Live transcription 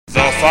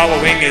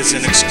following is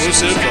an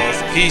exclusive of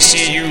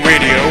PCU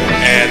Radio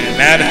and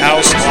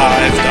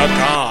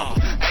MadhouseLive.com.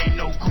 Ain't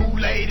no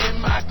Kool-Aid in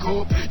my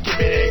coupe. Give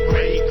me that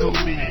gray goose.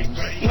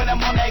 When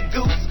I'm on that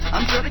goose,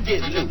 I'm sure to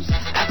get loose.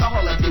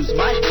 Alcohol abuse,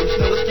 my goose,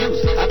 no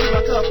excuse. I fill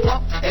a cup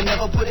up and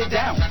never put it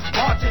down.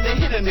 Hard till they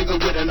hit a nigga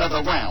with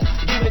another round.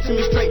 Give it to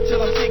me straight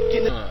till I'm sick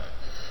in the...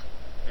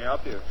 Can I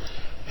help you?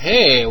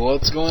 Hey,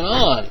 what's going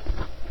on?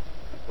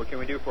 What can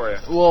we do for you?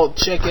 Well,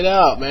 check it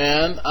out,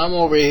 man. I'm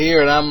over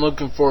here and I'm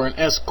looking for an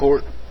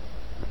escort.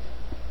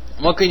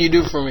 What can you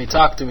do for me?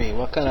 Talk to me.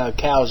 What kind of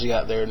cows you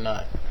got there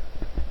tonight?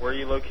 Where are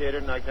you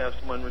located? And I can have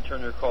someone return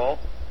your call.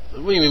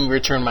 What do you mean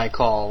return my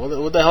call?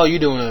 What the hell are you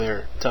doing in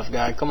there, tough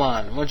guy? Come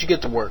on. Why don't you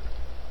get to work?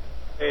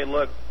 Hey,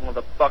 look,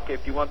 motherfucker,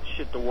 if you want the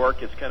shit to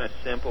work, it's kind of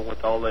simple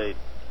with all the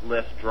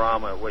less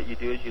drama. What you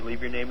do is you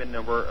leave your name and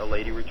number, a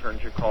lady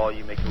returns your call,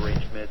 you make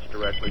arrangements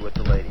directly with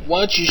the lady.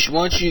 Why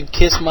don't you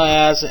kiss my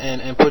ass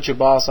and put your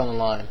boss on the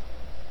line?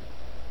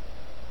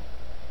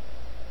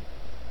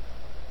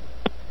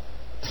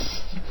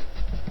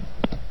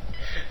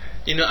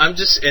 You know, I'm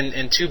just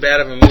in too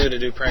bad of a mood to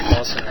do prank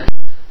calls tonight,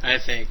 I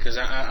think, because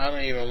I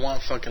don't even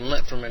want fucking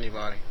lip from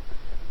anybody.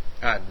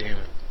 God damn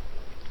it.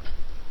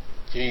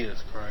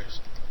 Jesus Christ.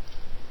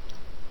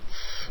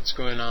 What's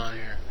going on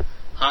here?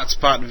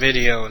 Hotspot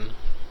video and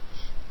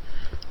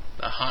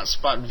the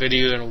hotspot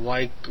video in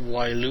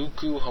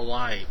Wailuku,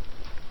 Hawaii.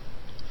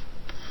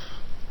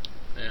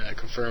 Yeah, I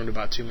confirmed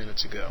about 2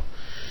 minutes ago.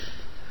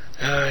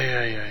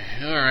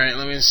 Alright,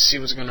 let me see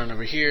what's going on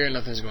over here.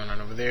 Nothing's going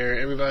on over there.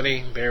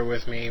 Everybody, bear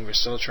with me. We're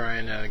still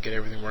trying to get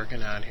everything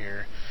working out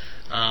here.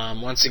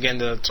 Once again,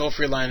 the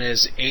toll-free line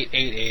is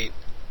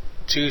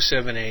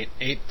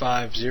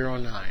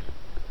 888-278-8509.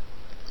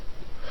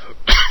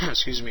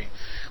 Excuse me.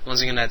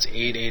 Once again, that's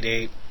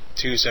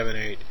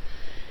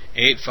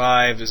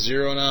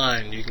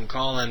 888-278-8509. You can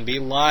call and be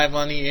live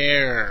on the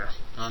air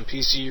on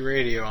PCU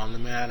Radio on the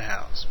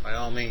Madhouse. By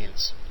all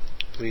means,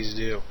 please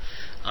do.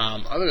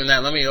 Other than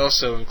that, let me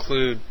also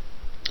include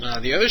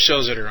the other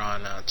shows that are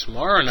on.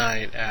 Tomorrow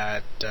night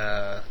at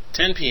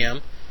 10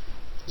 p.m.,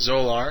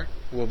 Zolar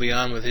will be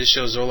on with his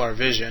show Zolar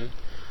Vision.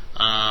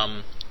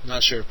 I'm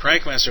not sure if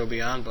Prankmaster will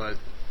be on, but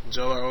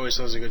Zolar always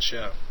does a good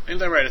show. Ain't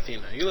that right,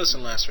 Athena? You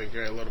listened last week,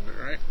 right? A little bit,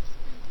 right?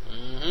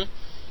 Mm-hmm.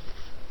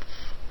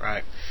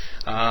 Right.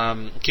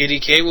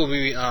 KDK will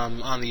be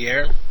on the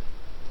air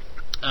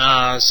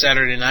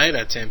Saturday night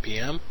at 10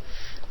 p.m.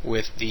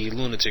 with the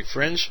Lunatic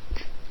Fringe.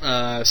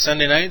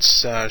 Sunday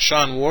nights,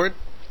 Sean Ward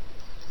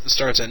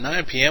starts at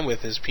 9 p.m.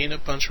 with his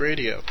Peanut Punch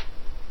Radio.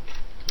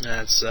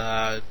 That's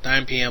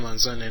 9 p.m. on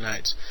Sunday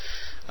nights.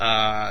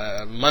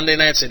 Monday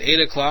nights at 8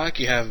 o'clock,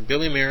 you have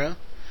Billy Mira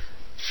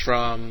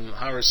from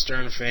Howard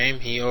Stern fame.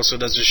 He also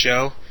does a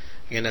show.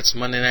 Again, that's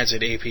Monday nights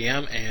at 8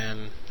 p.m.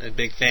 And a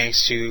big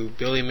thanks to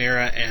Billy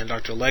Mira and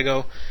Dr.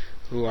 Lego,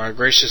 who are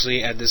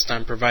graciously at this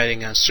time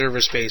providing a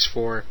server space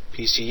for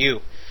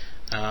PCU.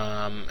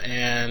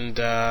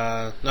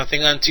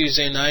 Nothing on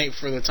Tuesday night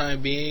for the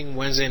time being.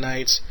 Wednesday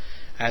nights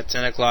at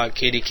 10 o'clock,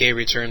 KDK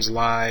returns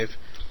live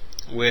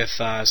with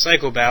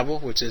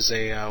Psychobabble, which is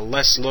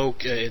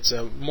it's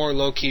a more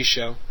low-key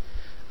show.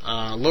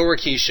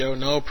 Lower-key show,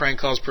 no prank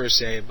calls per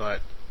se,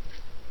 but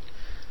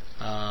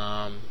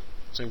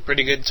some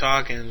pretty good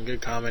talk and good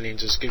comedy and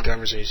just good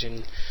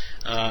conversation.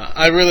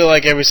 I really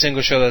like every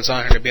single show that's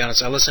on here, to be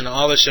honest. I listen to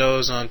all the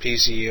shows on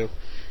PCU,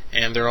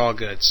 and they're all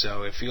good.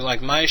 So if you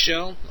like my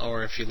show,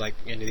 or if you like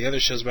any of the other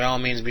shows, by all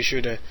means, be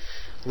sure to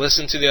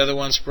listen to the other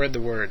one. Spread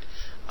the word.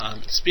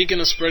 Speaking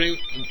of spreading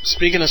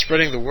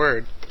the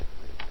word,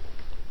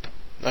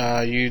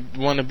 you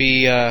want to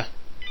be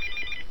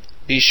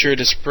sure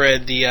to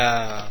spread the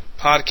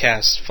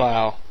podcast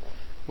file,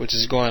 which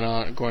is going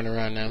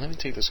around now. Let me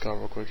take this call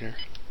real quick here.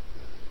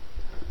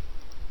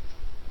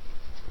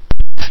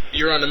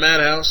 You're on the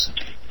Madhouse.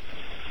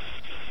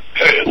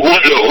 Hey, who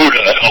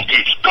the hell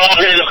keeps going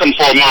here looking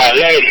for my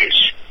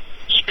ladies?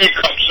 Speak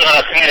up, sir,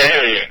 I can't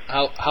hear you.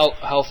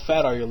 How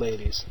fat are your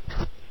ladies?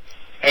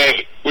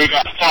 Hey, we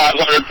got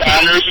 500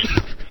 pounders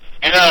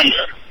and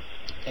under.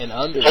 And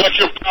under? What's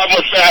your problem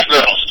with fat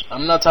girls?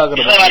 I'm not talking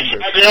you about like under.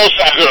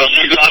 Fat girls,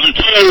 you love them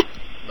too.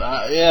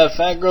 Yeah,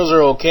 fat girls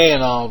are okay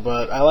and all,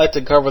 but I like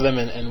to cover them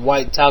in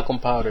white talcum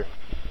powder.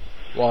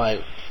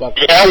 Why? Fuck.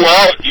 Yeah,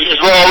 well, you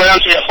just roll around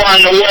till you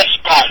find the wet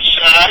spot,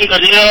 son.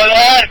 Did you know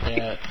that?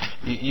 Yeah.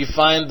 You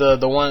find the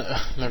one...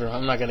 Never,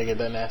 I'm not going to get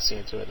that nasty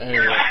into it.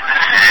 Anyway.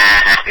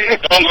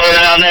 Don't go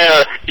down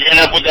there. You end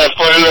up with that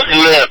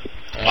funny-looking lip.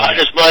 I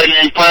just brought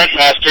in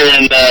Prankmaster,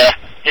 and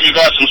he's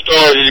got some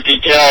stories you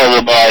can tell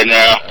everybody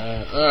now.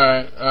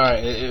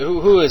 Alright.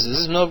 Who is this?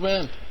 Is this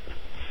Milkman?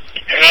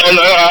 I don't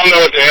know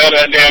what the hell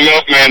that damn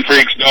Milkman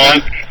freak's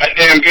doing. That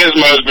damn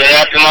Gizmo's been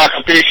acting like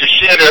a piece of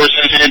shit ever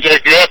since he didn't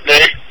take the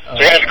update.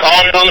 They had to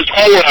call me on the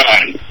phone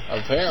line.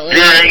 Apparently.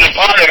 You're in the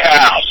party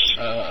house.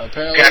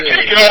 Apparently. Can I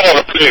take it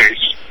over, please?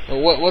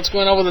 Well, what's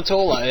going on with the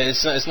toll line?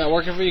 It's not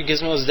working for you?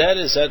 Gizmo's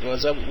dead? Is that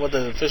what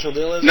the official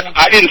deal is? No,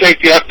 I didn't take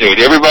the update.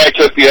 Everybody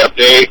took the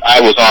update. I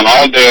was on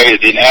all day.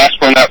 Didn't ask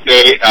for an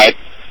update.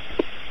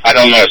 I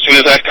don't know. As soon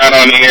as I got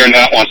on the air,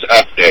 now it wants to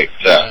update.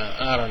 So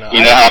I don't know.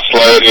 You know how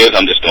slow it is.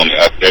 I'm just doing the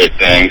update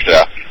thing.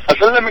 So I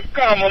said, let me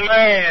come,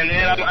 man.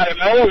 And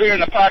I'm over here in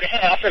the party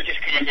house. I just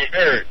can't get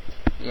heard.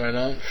 Right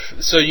on.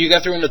 So you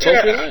got through in the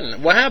toll-free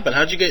line? What happened?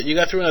 You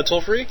got through in a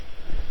toll-free?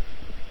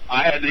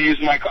 I had to use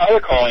my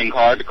other calling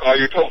card to call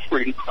your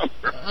toll-free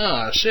number.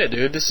 Oh, shit,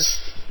 dude.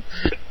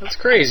 That's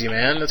crazy,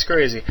 man. That's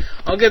crazy.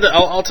 I'll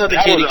tell the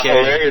KDK. That was a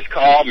hilarious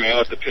call, man,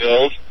 with the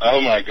pills.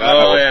 Oh, my God. I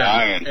was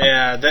dying.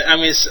 Yeah.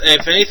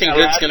 If anything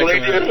good's going to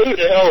come out. Who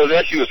the hell was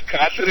that? She was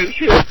cussing and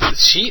shit?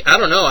 I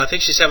don't know. I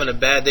think she's having a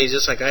bad day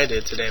just like I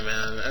did today,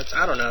 man.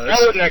 I don't know.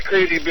 That wasn't that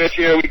crazy bitch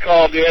here. We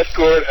called the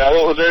escort.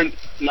 What was her?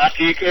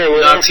 Nautica or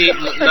whatever?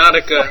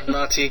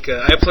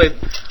 Nautica.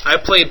 I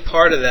played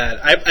part of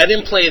that. I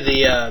didn't play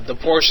the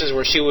portions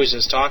where she was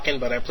just talking,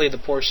 but I played the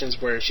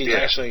portions where she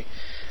actually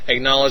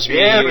acknowledged me.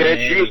 Yeah,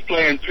 man, she was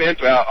playing pen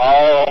pal.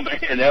 Oh,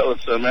 man, that was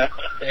so mad.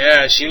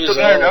 Yeah, she was.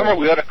 Her number.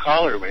 We ought to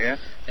call her, man.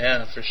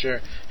 Yeah, for sure.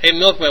 Hey,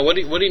 Milkman, what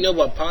do you know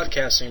about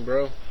podcasting,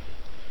 bro?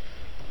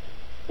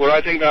 What do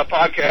I think about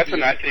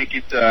podcasting? I think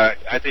it's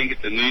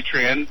a new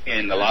trend,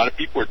 and a lot of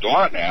people are doing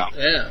it now.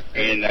 Yeah.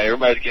 And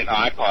everybody's getting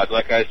iPods.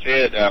 Like I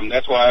said,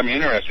 that's why I'm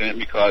interested in it,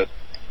 because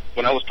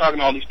when I was talking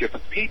to all these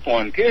different people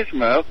in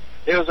Gizmo,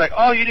 it was like,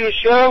 oh, you do a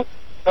show?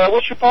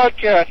 What's your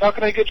podcast? How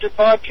can I get your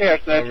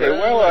podcast? And I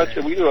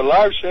said, we do a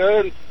live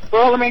show. And,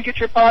 well, let me get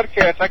your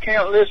podcast. I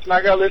can't listen.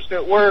 I got to listen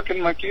at work in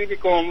my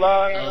cubicle and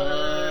blah.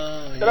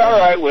 I said, all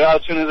right, well,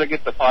 as soon as I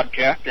get the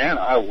podcast in,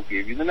 I will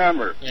give you the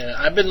number. Yeah,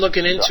 I've been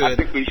looking into it.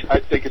 I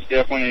think it's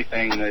definitely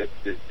anything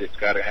that's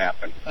got to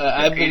happen.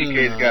 If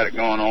KDK's got it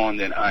going on,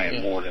 then I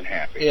am more than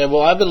happy. Yeah,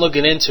 well, I've been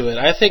looking into it.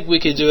 I think we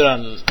could do it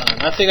on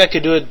I think I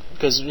could do it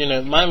because,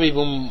 mine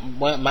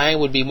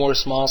would be more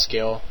small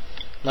scale.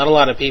 Not a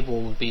lot of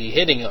people would be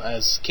hitting it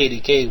as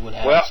KDK would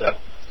have. Well, so.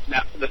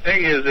 Now, the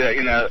thing is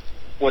that,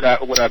 what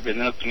I've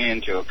been looking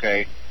into,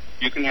 okay,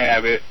 you can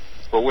have it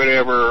for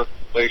whatever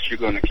place you're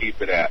going to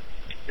keep it at.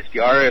 It's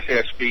the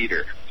RSS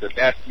feeder, so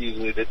that's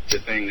usually the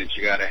thing that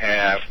you got to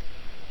have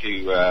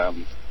to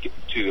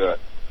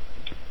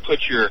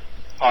put your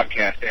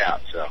podcast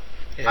out. So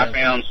I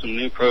found some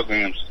new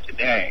programs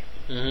today,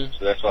 so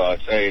that's all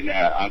I'd say.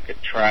 Now I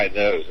could try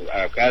those.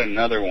 I've got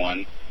another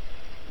one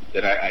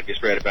that I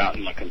just read about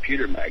in my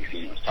computer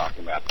magazine. Was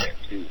talking about that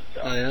too.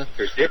 So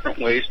there's different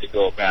ways to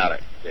go about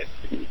it.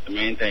 The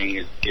main thing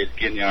is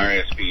getting the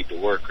RSS feed to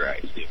work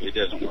right. If it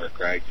doesn't work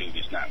right, then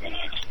it's not gonna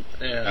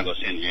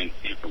send you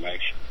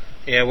information.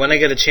 Yeah, when I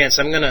get a chance,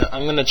 I'm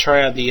gonna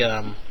try out the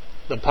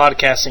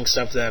podcasting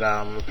stuff that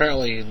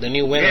apparently the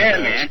new winner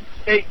has. Man.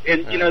 Hey,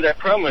 and that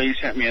promo you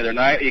sent me the other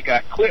night, it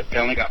got clipped. I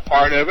only got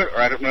part of it, or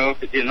I don't know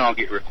if it didn't all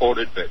get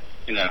recorded, but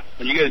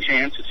when you get a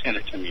chance, send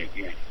it to me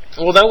again.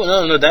 Well,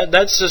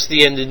 that's just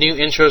the new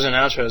intros and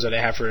outros that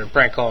I have for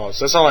prank calls.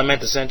 That's all I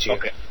meant to send you.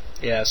 Okay.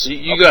 Yeah, so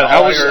you got.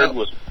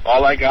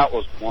 All I got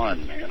was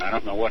one, man. I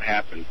don't know what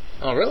happened.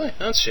 Oh, really?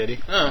 That's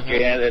shitty. Oh.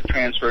 Yeah, that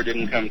transfer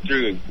didn't come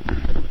through.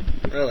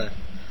 Really?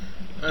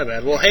 Not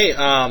bad. Well, hey,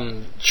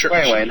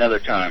 anyway, another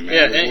time,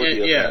 man. We'll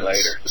deal with that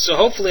later. So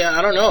hopefully,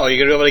 I don't know. Are you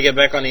gonna be able to get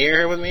back on the air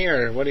here with me,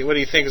 or what do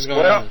you think is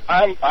going on?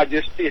 Well,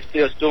 it's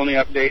still in the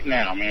update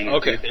now, man.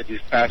 Okay. It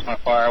just passed my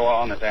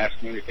firewall and it's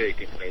asking me to take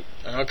it.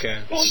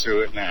 Okay. Going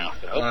through it now.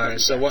 So all right.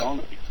 So what?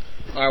 All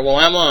right. Well,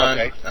 I'm on.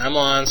 Okay. I'm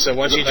on. So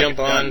once you jump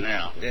on,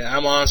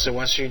 I'm on. So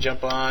once you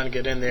jump on,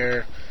 get in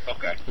there.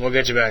 Okay. We'll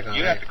get you back on.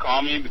 You have to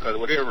call me because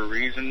whatever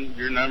reason,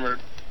 your number,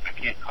 I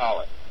can't call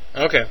it.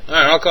 Okay. All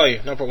right. I'll call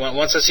you. No problem.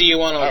 Once I see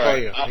you on, I'll call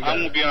you. I'm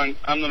gonna be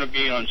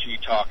on G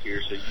Talk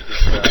here, so you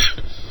just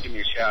give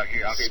me a shout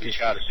here. I'll give you a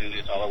shout as soon as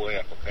it's all the way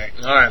up. Okay.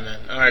 All right, man.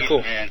 All right.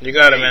 Cool. Man. You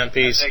got it, man.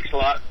 Peace. Thanks a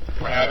lot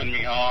for having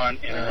me on,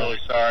 and I'm really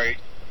sorry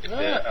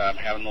that I'm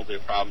having a little bit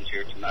of problems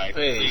here tonight.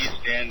 Please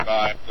stand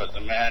by because the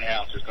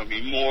Madhouse, there's going to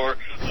be more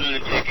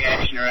lunatic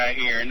action right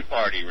here in the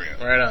party room.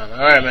 Right on. All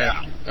right,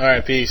 man. All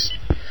right. Peace.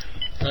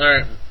 All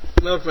right.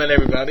 Milkman,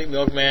 everybody.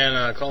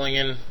 Milkman calling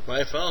in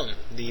by phone.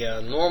 The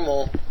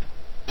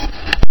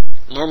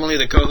normally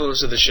the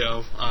co-host of the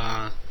show,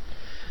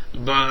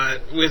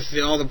 but with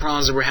all the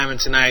problems that we're having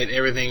tonight,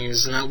 everything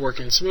is not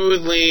working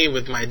smoothly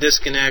with my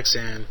disconnects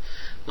and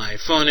my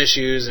phone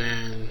issues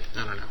and,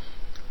 I don't know,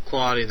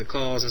 quality of the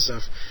calls and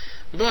stuff.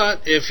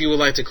 But if you would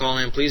like to call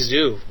in, please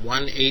do.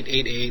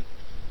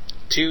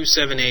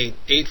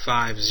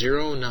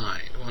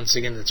 1-888-278-8509. Once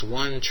again, that's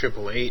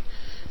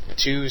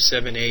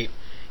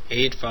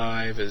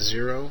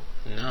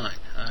 1-888-278-8509.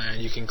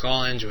 You can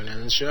call in, join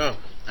in the show.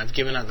 I've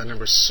given out the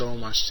number so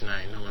much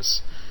tonight.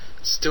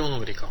 Still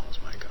nobody calls.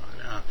 My God.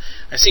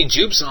 I see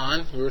Jupe's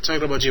on. We were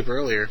talking about Jupe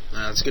earlier.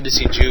 It's good to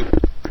see Jupe.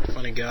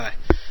 Funny guy.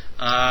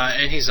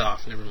 And he's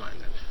off. Never mind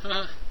then.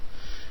 Let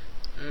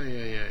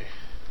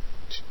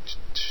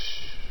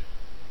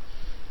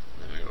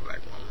me go back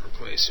one more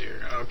place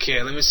here.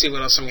 Okay, let me see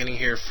what else I'm getting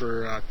here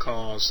for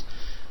calls.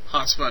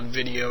 Hotspot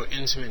video,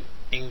 intimate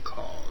ink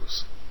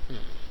calls.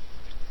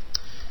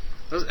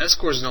 Those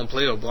escorts don't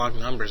play with block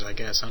numbers, I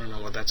guess. I don't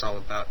know what that's all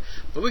about.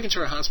 But we can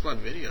try hotspot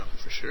video,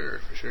 for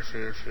sure.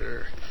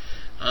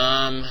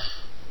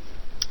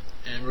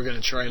 and we're going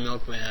to try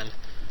Milkman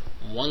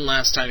one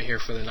last time here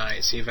for the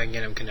night, see if I can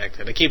get him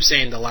connected. I keep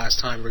saying the last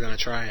time we're going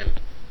to try, and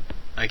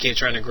I keep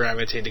trying to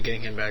gravitate to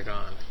getting him back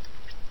on.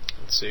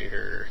 Let's see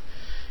here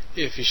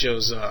if he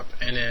shows up,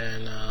 and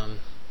then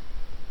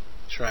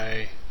try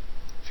a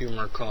few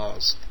more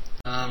calls.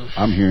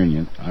 I'm hearing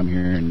you.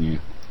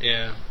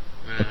 Yeah.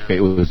 Okay,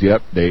 it was the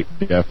update,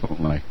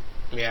 definitely.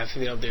 Yeah, I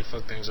think the update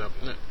fucked things up.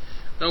 No,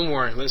 don't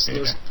worry. Let's take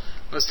it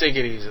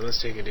easy.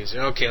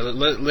 Okay,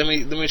 let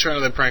me try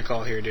another prank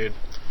call here, dude.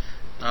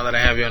 Now that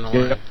I have you on the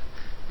line.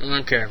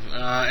 Okay,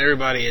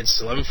 everybody,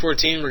 it's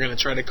 11:14. We're gonna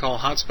try to call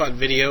Hotspot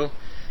Video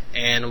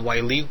and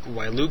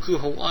Wailuku,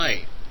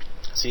 Hawaii.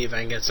 See if I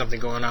can get something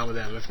going on with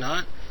them. If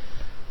not,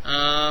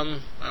 I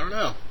don't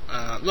know.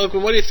 Look,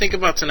 what do you think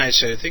about tonight's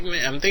show?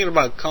 I'm thinking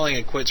about calling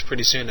it quits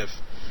pretty soon. If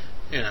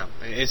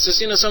it's just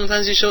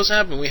sometimes these shows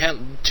happen. We had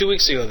 2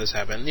 weeks ago this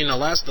happened.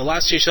 The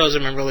last two shows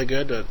have been really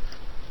good. The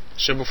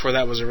show before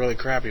that was a really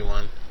crappy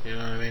one. You know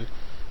what I mean?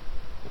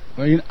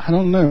 Well, I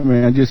don't know,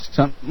 man. Just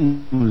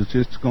something was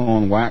just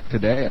going whack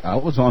today. I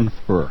was on,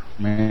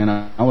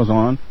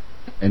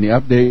 and the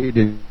update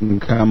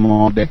didn't come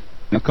all day.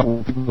 And a couple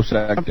of people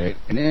said update,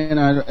 and then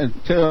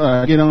until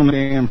I get on the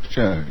damn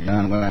show,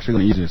 I'm actually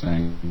going to use this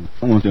thing.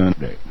 Someone's doing an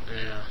update.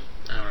 Yeah,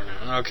 I don't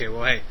know. Okay,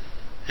 well, hey,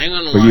 hang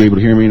on the line. Are you able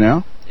to hear me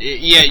now?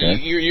 Yeah, okay.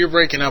 You're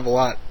breaking up a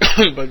lot,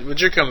 but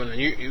you're coming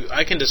in.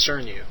 I can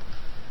discern you.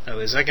 At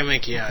least I can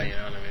make you out. You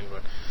know what I mean?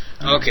 But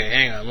okay,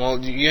 hang on. Well,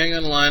 you hang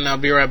on the line. I'll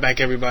be right back,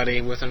 everybody,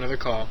 with another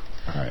call.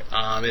 All right.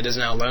 It is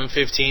now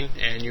 11:15,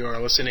 and you are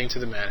listening to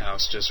the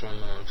Madhouse. Just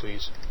one moment,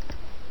 please.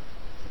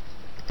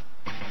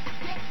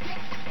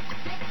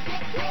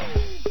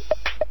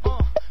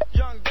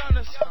 Young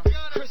Gunners,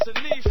 Chris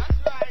and Neef,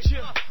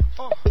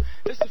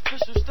 this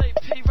official state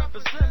P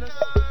representatives.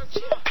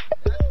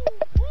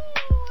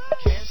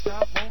 Can't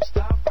stop, won't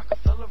stop,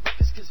 Rockefeller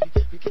Records, 'cause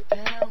we get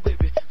down,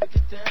 baby,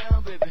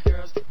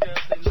 Girls, the girls,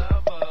 they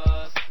love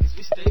us, 'cause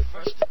we stay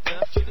fresh to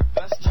death, we the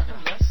best,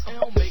 nothing less. They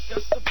don't make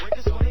us the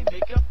breakers when they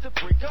make up the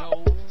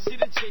breakup. See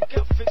the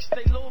Jacob, fix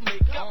they little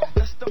makeup.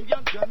 That's them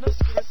Young Gunners,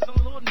 Chris and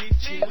little Neef,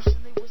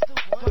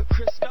 but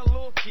Chris got a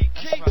little key.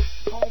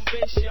 Home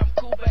base, yeah, I'm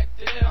cool back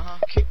there.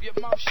 Keep your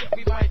mouth shut,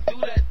 we might do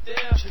that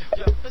there.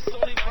 Yo, it's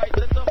only right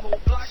that the whole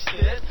block's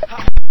dead.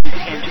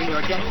 Enter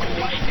your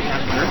destination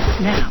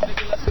number now.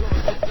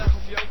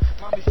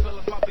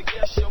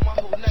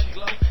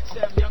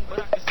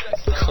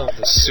 Called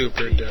the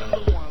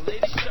Superdome.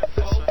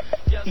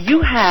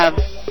 You have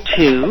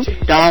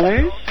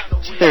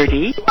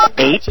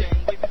 $2.38.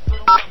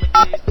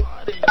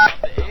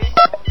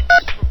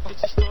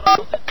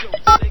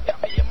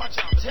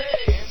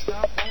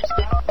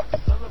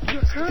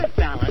 Your current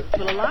balance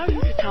will allow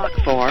you to talk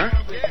for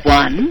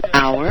 1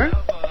 hour,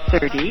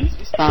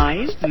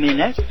 35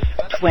 minutes,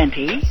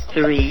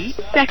 23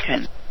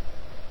 seconds.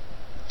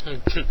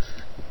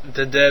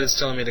 The dad is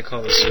telling me to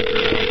call the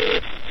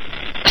Superdome.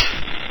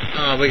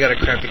 Oh, we got a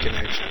crappy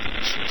connection.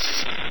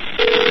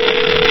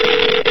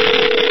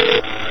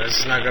 This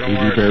is not gonna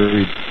work. You better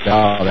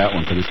redial that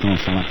one, because it's going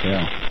to sound like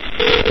hell.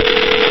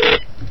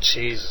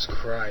 Jesus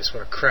Christ,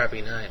 what a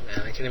crappy night, man.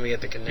 I can't even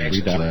get the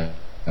connection. Redial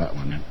that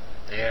one.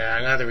 Yeah,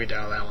 I'm going to have to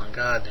redial that one.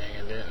 God dang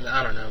it.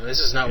 I don't know. This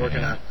is not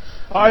working out.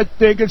 I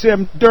think it's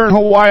them darn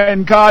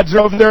Hawaiian gods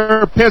over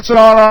there pissing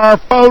on our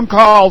phone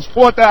calls.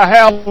 What the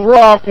hell's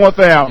wrong with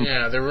them?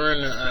 Yeah, they're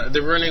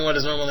ruining what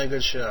is normally a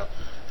good show.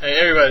 Hey,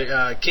 everybody,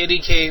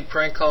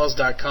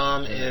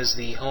 kdkprankcalls.com is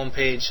the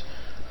homepage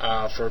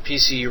for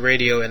PCU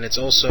Radio, and it's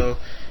also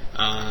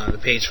the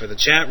page for the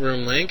chat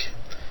room link.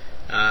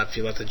 If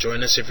you'd like to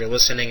join us, if you're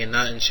listening and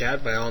not in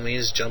chat, by all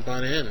means, jump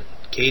on in.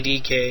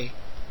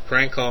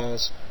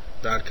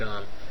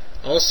 kdkprankcalls.com.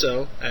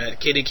 Also, at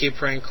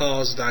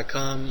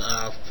kdkprankcalls.com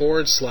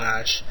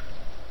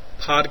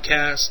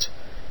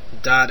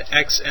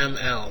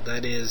 /podcast.xml.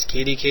 That is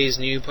KDK's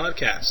new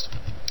podcast.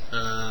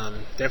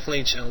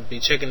 Definitely I'll be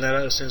checking that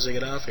out as soon as I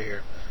get off of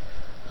here.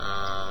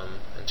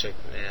 And check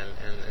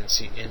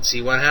and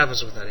see what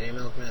happens with that. Hey,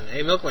 Milkman.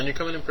 Hey, Milkman, you're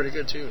coming in pretty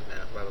good too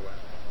now, by the way.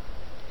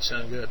 You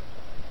sound good.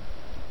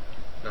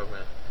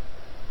 Milkman,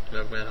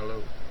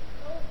 hello.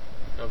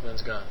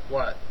 Milkman's gone.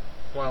 What?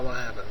 What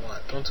happened?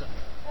 What? Don't tell.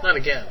 Not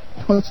again.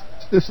 What's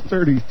this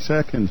 30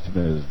 seconds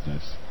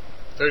business?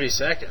 30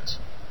 seconds?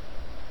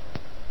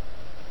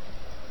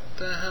 What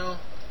the hell?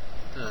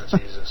 Oh,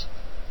 Jesus.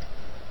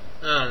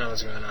 I don't know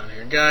what's going on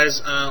here.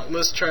 Guys,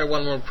 let's try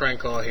one more prank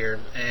call here,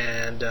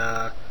 and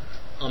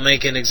I'll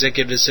make an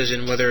executive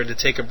decision whether to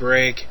take a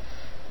break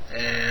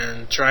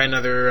and try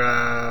another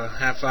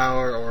half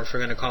hour, or if we're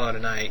going to call it a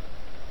night.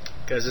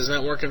 Because it's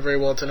not working very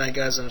well tonight,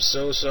 guys. I'm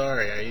so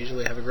sorry. I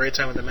usually have a great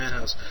time at the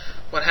Madhouse.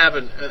 What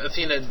happened?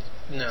 Athena,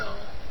 no.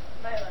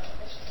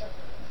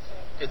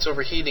 It's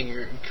overheating.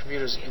 Your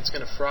computer's, it's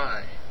going to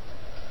fry.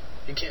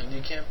 You can't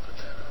put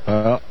that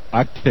on.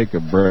 I'd take a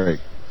break.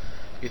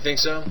 You think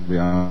so? To be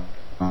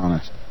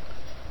honest.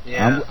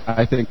 Yeah.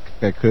 I think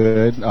I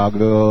could. I'll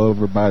go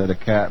over by the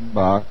cat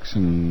box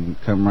and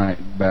come right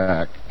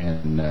back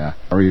and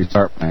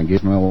restart my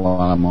gizmo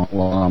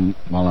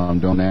while I'm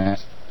doing that.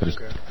 just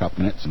a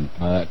couple minutes, and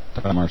by that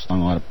time our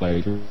song ought to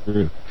play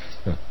through.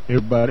 So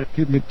everybody,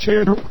 give me a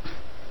chair.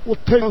 We'll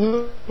take a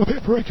little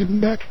break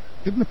and back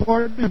in the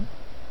party.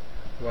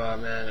 Wow,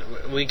 man,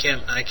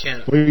 I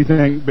can't. What do you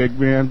think, big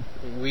man?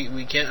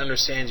 We can't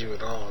understand you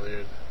at all,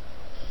 dude.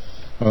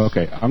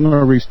 Okay, I'm going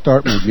to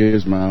restart my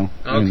gizmo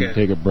and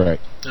take a break.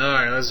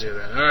 Alright, let's do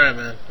that. Alright,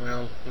 man.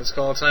 Well, let's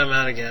call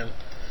timeout again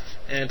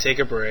and take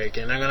a break.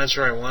 And I'm going to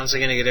try once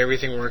again to get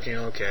everything working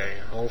okay.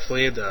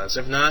 Hopefully it does.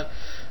 If not,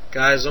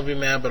 guys, don't be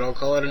mad, but I'll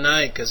call it a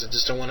night because I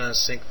just don't want to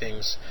sync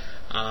things.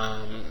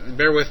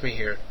 Bear with me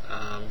here.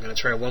 I'm going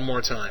to try one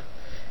more time.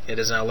 It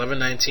is now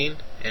 11:19,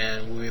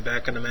 and we'll be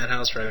back in the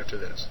Madhouse right after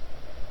this.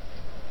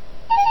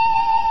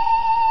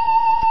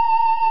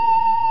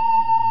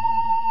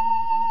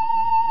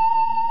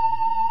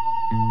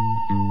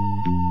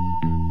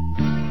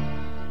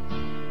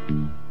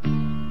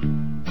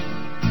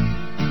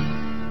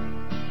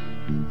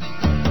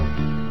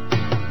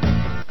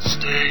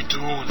 Stay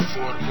tuned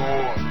for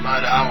more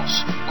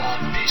Madhouse on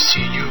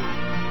PCU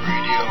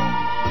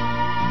Radio.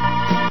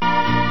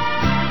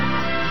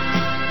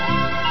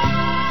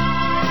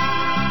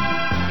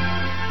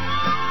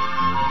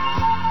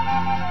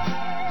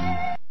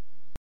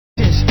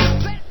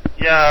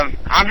 Yeah,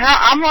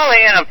 I'm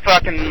really in a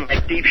fucking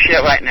deep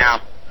shit right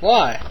now.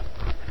 Why?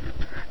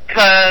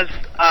 Cause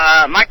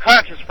my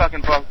car just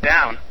fucking broke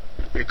down.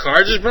 Your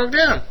car just broke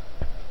down?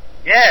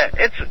 Yeah,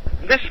 this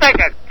is like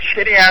a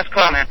shitty ass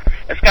car, man.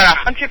 It's got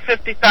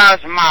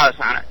 150,000 miles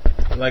on it.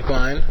 Like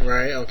mine,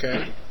 right?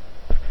 Okay.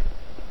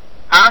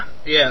 Huh?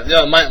 Yeah,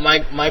 no,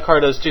 my car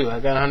does too.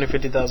 I got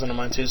 150,000 on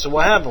mine too. So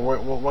what happened?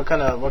 What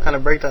kind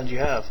of breakdown do you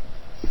have?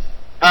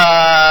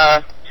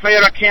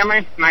 Toyota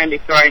Camry,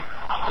 93.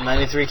 A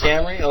 93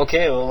 Camry?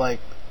 Okay, well,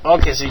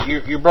 so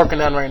you're broken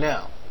down right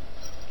now.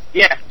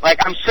 Yeah,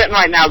 I'm sitting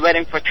right now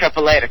waiting for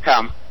AAA to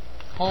come.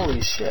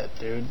 Holy shit,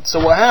 dude. So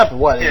what happened?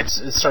 What, it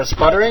started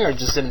sputtering or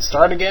just didn't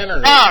start again?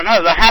 Or?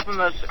 No, what happened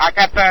was I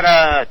got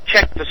that,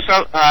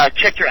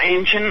 check your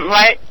engine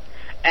light,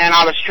 and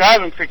I was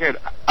driving, figured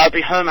I'll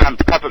be home in a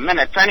couple of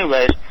minutes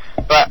anyways,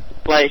 but,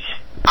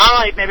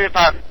 I'm maybe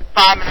about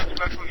 5 minutes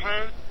away from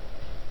home,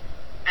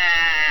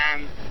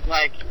 and,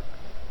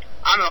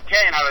 I'm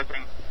okay and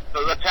everything.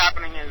 So what's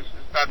happening is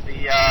that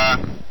the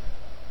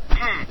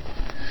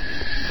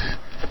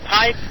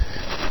pipe,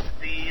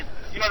 the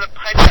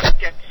pipe that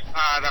gets,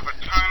 that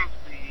returns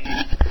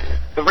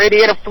the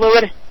radiator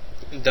fluid?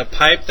 The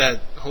pipe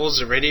that holds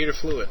the radiator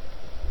fluid?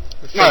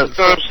 No,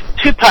 there's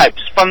two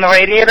pipes from the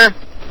radiator.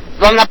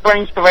 One that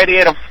brings the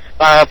radiator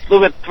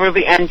fluid through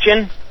the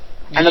engine,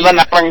 and the one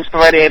that brings the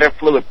radiator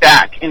fluid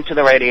back into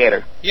the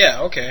radiator.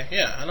 Yeah, okay,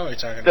 yeah, I know what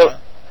you're talking about.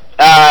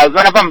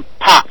 One of them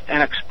popped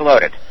and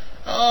exploded.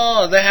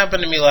 Oh, that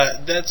happened to me.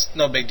 That's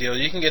no big deal.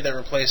 You can get that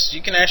replaced.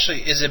 You can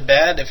actually, is it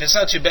bad? If it's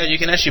not too bad, you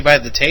can actually buy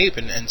the tape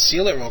and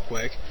seal it real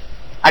quick.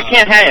 I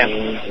can't hear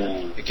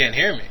you. You can't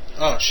hear me?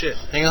 Oh, shit.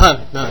 Hang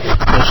on. No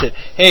shit.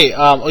 Hey,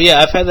 yeah,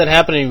 I've had that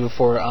happen to me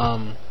before.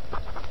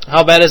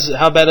 How bad is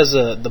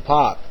the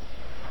pop?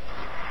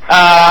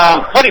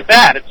 Pretty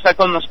bad. It's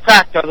almost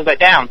cracked all the way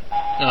down.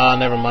 Oh,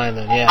 never mind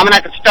then, yeah.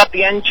 I could stop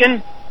the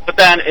engine, but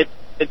then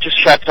it just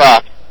shuts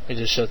off. It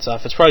just shuts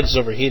off. It's probably just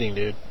overheating,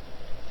 dude.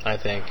 I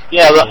think.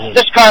 Yeah, well,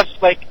 this car's,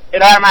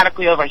 it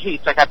automatically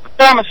overheats. I got the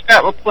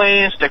thermostat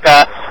replaced, I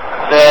got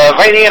the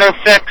radiator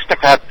fixed, I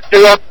got the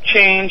fuel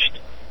changed.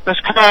 This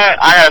car,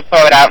 I gotta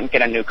throw it out and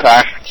get a new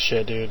car.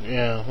 Shit, dude,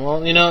 yeah.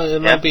 Well,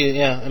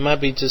 it might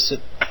be just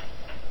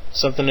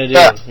something to do.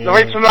 The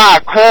reason why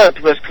I called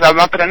was because I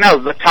wanted to know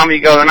what time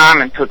you going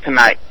on until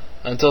tonight.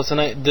 Until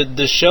tonight?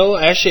 The show,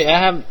 actually,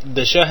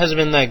 the show hasn't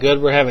been that good.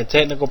 We're having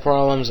technical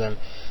problems, and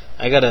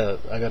I got a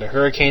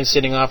hurricane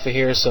sitting off of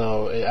here,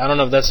 so I don't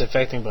know if that's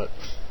affecting, but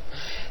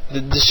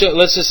the show.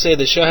 Let's just say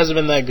the show hasn't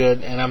been that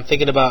good, and I'm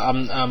thinking about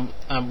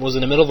I was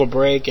in the middle of a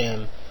break,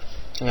 and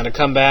I'm gonna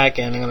come back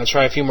and I'm gonna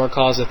try a few more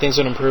calls. If things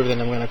don't improve,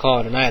 then I'm gonna call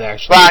it a night.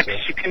 Actually, but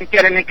you can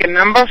get any good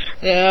numbers.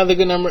 Yeah, the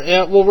good number.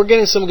 Yeah, well, we're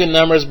getting some good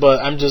numbers,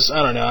 but I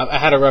don't know. I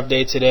had a rough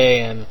day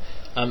today, and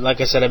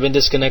like I said, I've been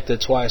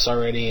disconnected twice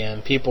already,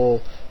 and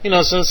people.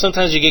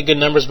 Sometimes you get good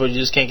numbers, but you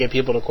just can't get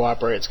people to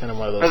cooperate. It's kind of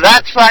one of those. Well,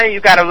 that's why you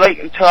got to wait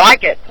until I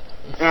get.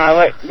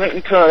 Wait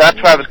until. That's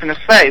what I was going to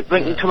say.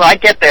 Wait until I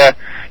get there,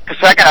 because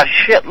I got a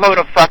shitload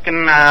of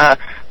fucking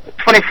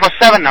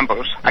 24/7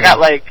 numbers. Yeah. I got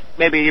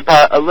maybe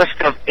about a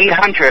list of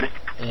 800.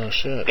 Oh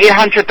shit.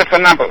 800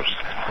 different numbers.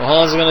 Well, how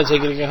long is it going to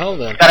take you to get home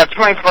then? Got a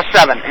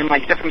 24/7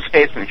 in different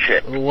states and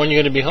shit. Well, when are you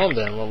going to be home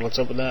then? What's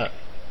up with that?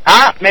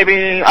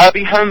 Maybe I'll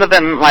be home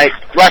within less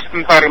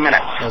than 30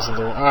 minutes. Less than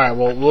 30. All right.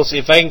 Well, we'll see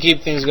if I can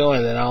keep things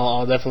going. Then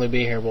I'll definitely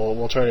be here.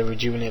 We'll try to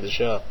rejuvenate the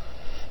show.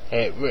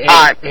 Hey,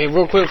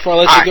 real quick before I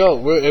let you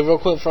go. Real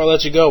quick before I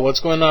let you go.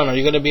 What's going on? Are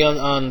you going to be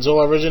on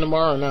Zola Origin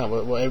tomorrow or not?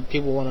 What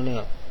people want to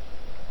know.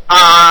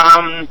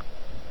 I'm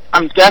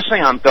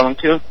guessing I'm going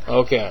to.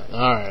 Okay.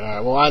 All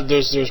right. Well,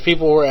 there's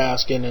people who are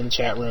asking in the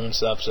chat room and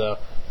stuff. So.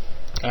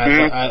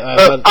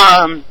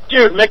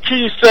 Dude, make sure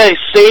you say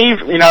save.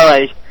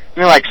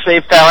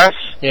 Save Dallas.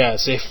 Yeah,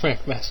 save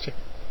Frank Master.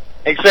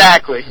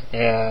 Exactly.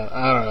 Yeah,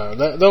 I don't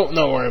know.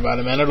 Don't worry about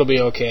it, man. It'll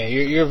be okay.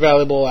 You're a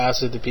valuable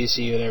asset to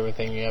PCU and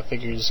everything. Yeah, I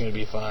think you're just gonna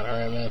be fine. All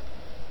right, man.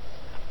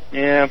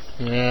 Yeah.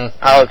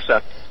 I'll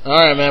accept. All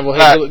right, man. Well,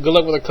 hey, good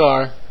luck with the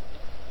car.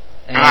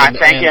 And, all right,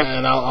 thank you.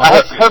 And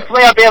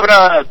hopefully I'll be able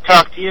to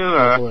talk to you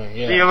or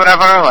see you or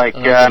whatever, like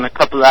in a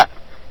couple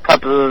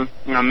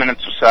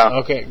minutes or so.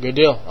 Okay, good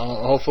deal.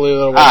 Hopefully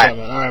that'll work out,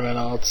 man. All right, man.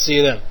 I'll see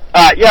you then.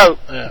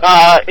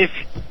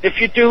 If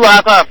you do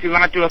have if you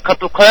want to do a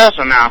couple of calls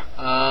or now?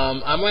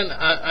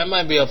 I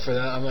might be up for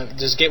that. I might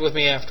just get with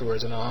me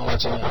afterwards, and I'll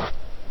let you know.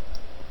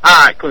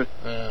 All right, cool.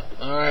 Yeah.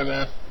 All right,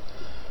 man.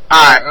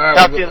 All right.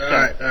 Talk to you soon. All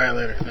right,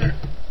 later.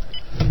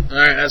 All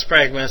right, that's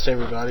Pragmaster,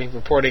 everybody.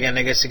 Reporting, and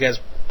I guess he has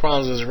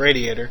problems with his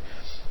radiator.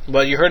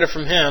 But you heard it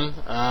from him.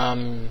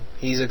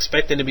 He's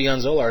expected to be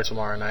on Zolar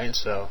tomorrow night,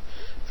 so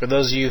for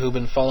those of you who've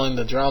been following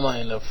the drama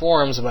in the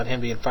forums about him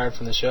being fired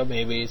from the show,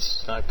 maybe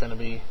it's not going to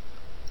be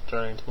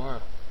starting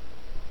tomorrow.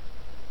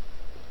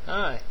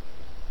 Hi.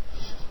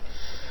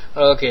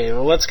 Okay,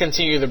 well, let's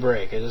continue the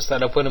break. I just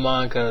thought I'd put him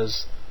on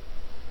because,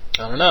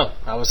 I don't know,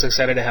 I was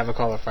excited to have a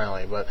caller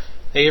finally. But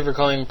thank you for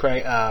calling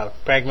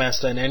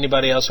Pragmaster, and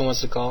anybody else who wants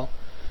to call,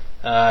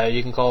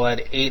 you can call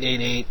at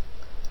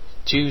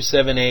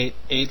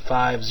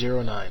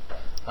 888-278-8509.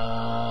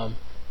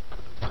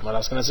 What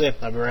else can I say?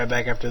 I'll be right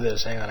back after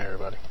this. Hang on,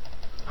 everybody.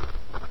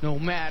 No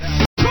matter.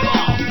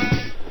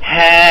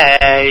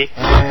 Hey.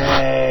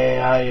 Hey,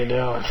 how you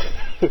doing?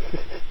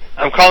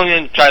 I'm calling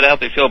in to try to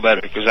help you feel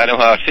better because I know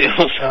how it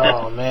feels.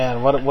 Oh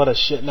man, what a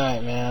shit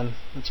night, man!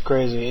 It's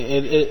crazy.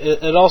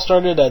 It all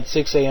started at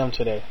 6 a.m.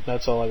 today.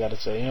 That's all I got to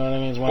say. You know what I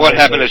mean? What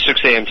happened at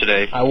 6 a.m.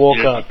 today? I woke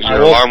up.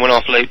 Your alarm went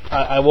off late.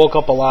 I woke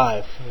up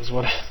alive. Is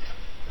what.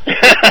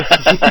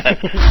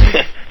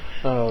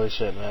 Holy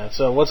shit, man!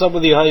 So what's up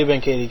with you? How you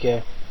been,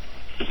 KDK?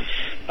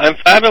 I'm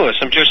fabulous.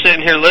 I'm just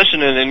sitting here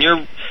listening, and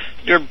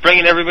you're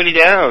bringing everybody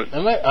down.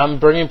 I'm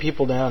bringing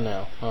people down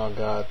now. Oh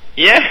God.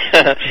 Yeah,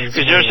 because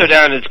you're so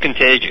down, it's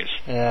contagious.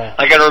 Yeah.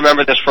 I got to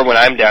remember this for when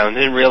I'm down. I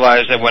didn't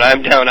realize that when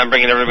I'm down, I'm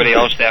bringing everybody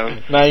else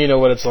down. Now you know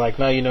what it's like.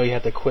 Now you know you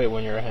have to quit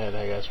when you're ahead.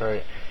 I guess,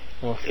 right?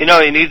 Well, you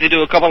need to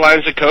do a couple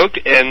lines of coke,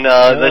 and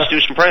let's do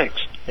some pranks.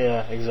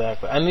 Yeah,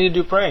 exactly. I need to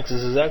do pranks.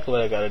 This is exactly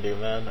what I got to do,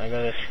 man. I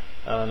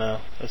don't know.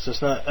 It's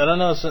just not. I don't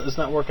know. It's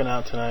not working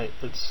out tonight.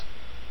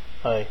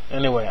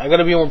 Anyway, I got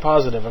to be more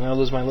positive. I'm gonna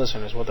lose my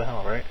listeners. What the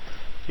hell, right?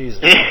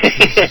 Jesus.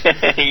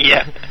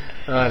 Yeah.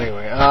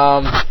 Anyway,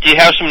 do you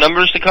have some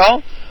numbers to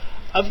call?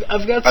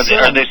 I've got.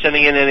 Are they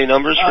sending in any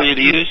numbers for you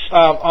to use?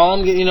 All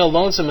I'm getting,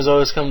 Lonesome is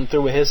always coming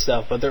through with his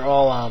stuff, but they're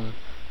all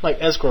like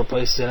escrow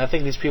places, and I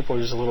think these people are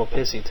just a little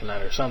pissy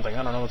tonight or something.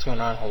 I don't know what's going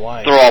on in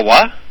Hawaii. They're all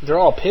what? They're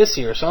all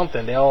pissy or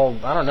something. I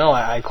don't know.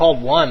 I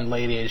called one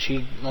lady, and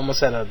she almost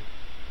had not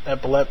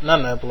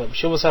an epilepsy.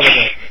 She almost had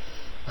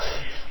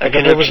a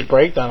nervous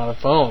breakdown on the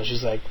phone.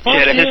 She's like, fuck, she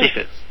had a hissy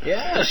fit.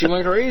 Yeah, she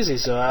went crazy.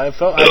 So I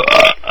felt.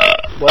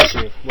 Bless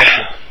you.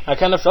 I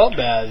kind of felt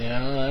bad.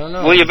 I don't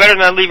know. Well, you better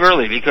not leave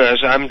early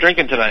because I'm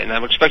drinking tonight, and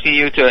I'm expecting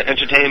you to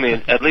entertain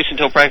me at least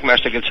until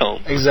Prankmaster gets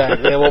home.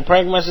 Exactly. Yeah, well,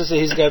 Prankmaster said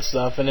he's got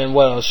stuff, and then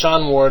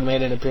Sean Ward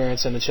made an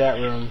appearance in the chat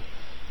room.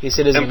 He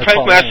said he's going to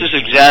call in. And Prankmaster's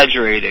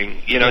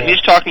exaggerating.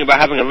 He's talking about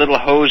having a little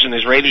hose in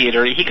his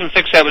radiator. He can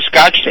fix that with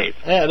Scotch tape.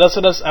 Yeah, that's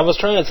what I was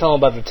trying to tell him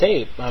about the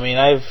tape. I mean,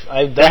 I've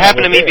done that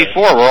happened to me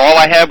before, where all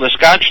I had was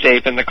Scotch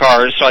tape in the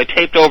car, so I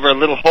taped over a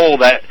little hole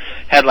that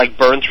had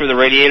burned through the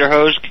radiator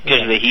hose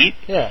because of the heat.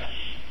 Yeah.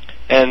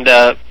 And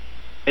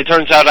it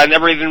turns out I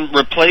never even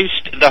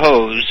replaced the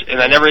hose,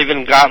 and I never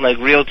even got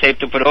real tape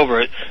to put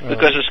over it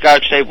because the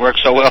Scotch tape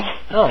works so well.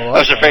 Oh, I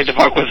was afraid to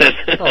fuck with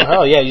it. Oh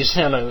hell yeah! You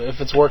sound if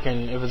it's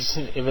working,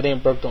 if it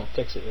ain't broke, don't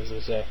fix it, as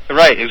they say.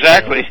 Right,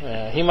 exactly.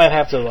 Yeah, he might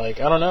have to I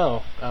don't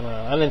know.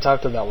 I didn't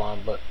talk to him that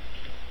long, but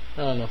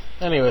I don't know.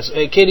 Anyways,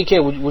 hey,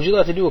 KDK, would you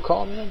like to do a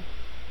call, man?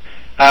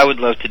 I would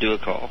love to do a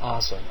call.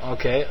 Awesome.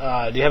 Okay.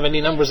 Do you have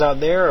any numbers out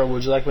there, or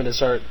would you like me to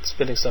start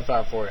spitting stuff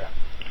out for you?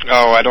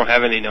 Oh, I don't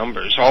have any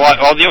numbers.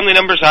 All the only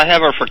numbers I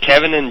have are for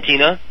Kevin and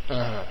Tina.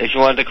 Uh-huh. If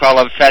you wanted to call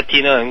up Fat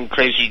Tina and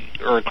Crazy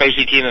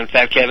Tina and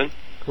Fat Kevin.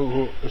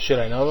 Who should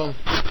I know them?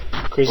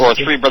 Or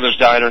Three Brothers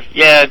Diner.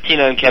 Yeah,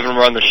 Tina and Kevin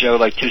were on the show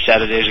 2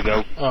 Saturdays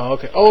ago. Oh,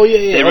 okay. Oh,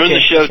 yeah. They ruined the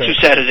show 2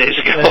 Saturdays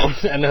ago.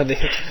 I know. The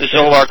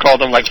Zolar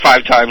called them 5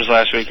 times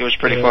last week. It was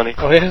pretty funny.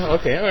 Oh, yeah?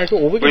 Okay. All right,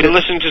 cool. Were you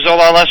listening to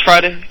Zolar last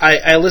Friday?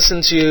 I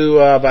listened to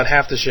about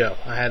half the show.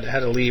 I had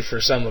to leave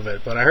for some of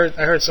it, but I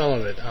heard some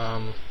of it.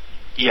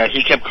 Yeah,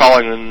 he kept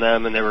calling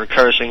them, and they were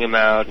cursing him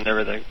out and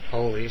everything.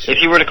 Holy shit.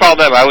 If you were to call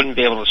them, I wouldn't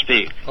be able to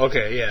speak.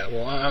 Okay, yeah.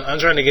 Well, I'm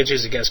trying to get you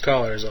as a guest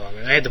caller is all. I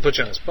mean, I had to put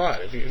you on the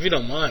spot. If you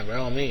don't mind, by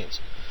all means.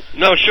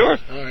 No, sure.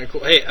 All right,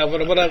 cool. Hey, what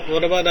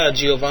about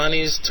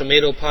Giovanni's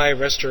Tomato Pie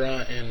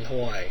Restaurant in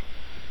Hawaii?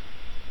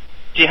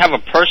 Do you have a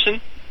person?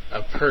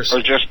 A person.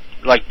 Or just,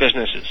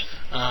 businesses?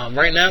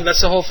 Right now,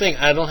 that's the whole thing.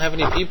 I don't have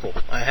any people.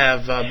 I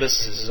have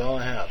businesses is all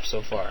I have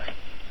so far.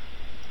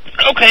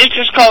 Okay,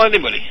 just call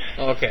anybody.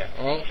 Okay,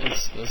 well,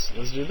 let's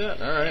do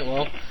that. All right,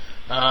 well,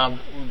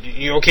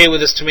 You okay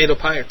with this tomato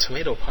pie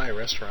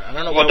restaurant? I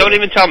don't know. Well, don't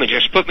even tell me.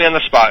 Just put me on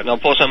the spot, and I'll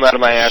pull something out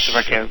of my ass if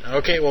I can.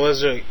 Okay, well,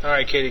 let's do it. All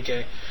right,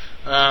 KDK.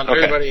 Okay.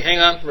 Everybody, hang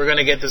on. We're going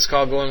to get this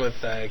call going with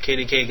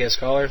KDK guest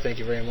caller. Thank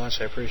you very much.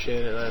 I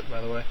appreciate it,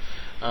 by the way.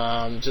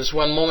 Just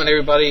one moment,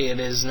 everybody. It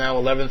is now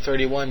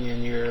 11:31,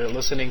 and you're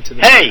listening to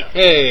the...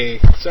 Hey!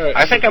 Sorry.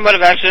 I think I might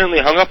have accidentally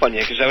hung up on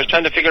you, because I was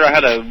trying to figure out how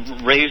to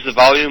raise the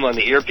volume on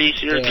the earpiece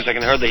here, because I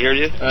can hardly hear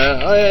you.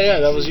 Yeah,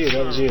 that was you.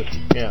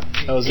 Yeah,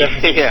 that was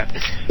definitely... Yeah, I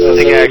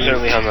think I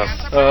accidentally hung up.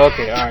 Oh,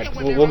 okay, alright.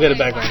 We'll get it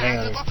back on.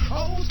 Hang on.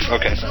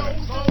 Okay.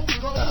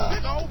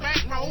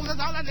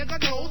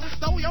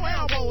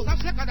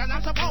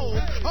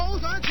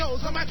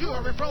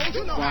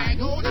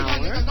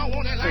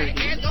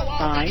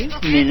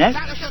 Minutes,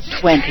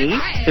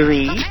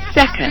 23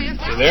 seconds.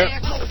 You there?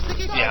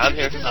 Yeah, I'm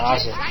here.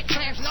 Awesome.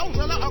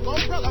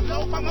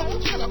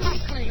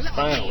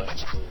 Finally.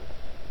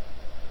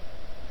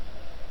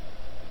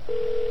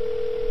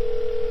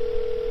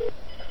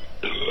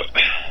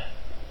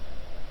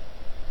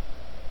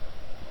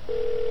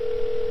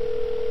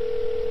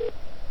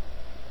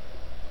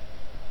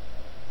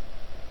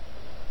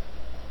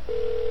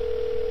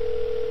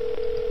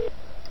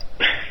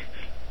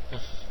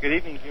 Good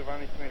evening,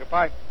 Giovanni's Tomato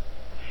Pie.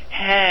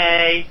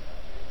 Hey.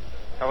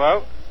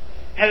 Hello?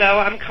 Hello,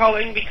 I'm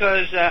calling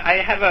because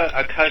I have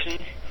a cousin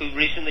who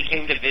recently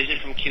came to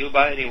visit from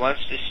Cuba, and he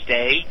wants to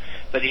stay,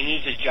 but he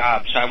needs a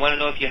job. So I want to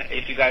know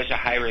if you guys are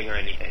hiring or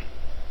anything.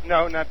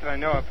 No, not that I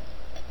know of.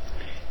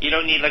 You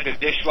don't need like a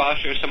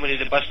dishwasher or somebody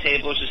to bus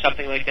tables or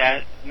something like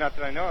that? Not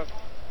that I know of.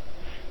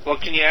 Well,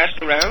 can you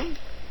ask around?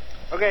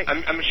 Okay.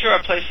 I'm sure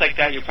a place like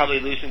that, you're probably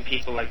losing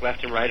people like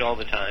left and right all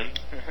the time.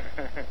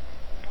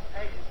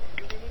 Hey,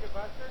 do you need a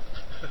buster?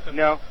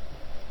 No.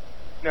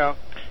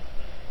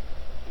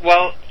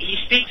 Well, he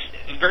speaks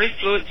very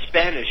fluent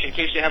Spanish, in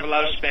case you have a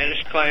lot of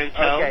Spanish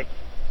clientele. Okay.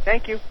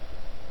 Thank you.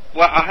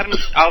 Well,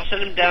 I'll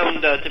send him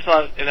down to fill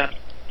out an app.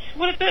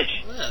 What a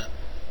bitch. Yeah.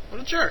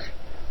 What a jerk.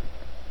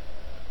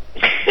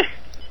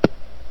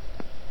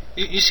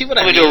 you see what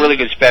I mean? do a really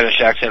good Spanish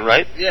accent,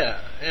 right? Yeah.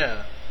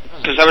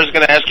 Because I was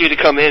going to ask you to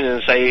come in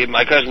and say,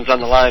 my cousin's on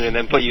the line, and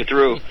then put you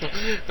through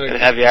and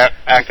have you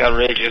act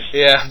outrageous.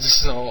 Yeah,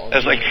 just no.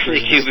 As like the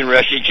Cuban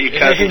refugee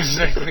cousin.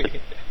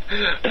 Exactly.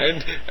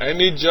 I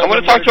need I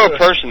want to talk to a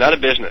person, not a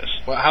business.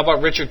 Well, how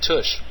about Richard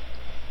Tush?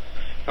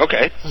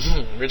 Okay.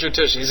 Richard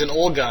Tush, he's an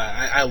old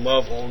guy. I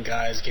love old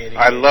guys, Katie.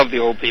 I love the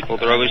old people.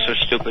 They're always so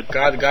stupid.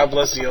 God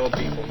bless the old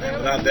people, man.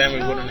 Without them,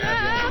 we wouldn't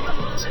have young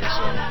people. So.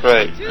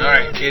 Right. All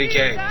right, Katie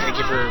K, thank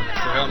you for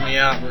helping me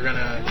out. We're going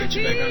to get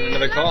you back on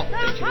another call.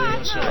 Thank you very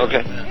much, sir.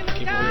 Okay. Man,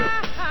 keep it real.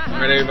 All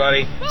right,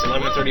 everybody. It's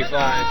 11:35.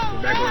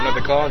 We're back with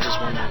another call in just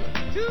one moment.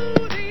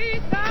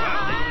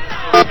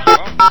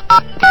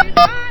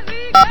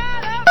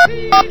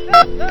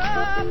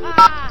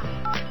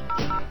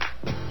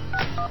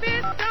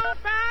 Fish don't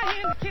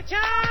fry in the kitchen,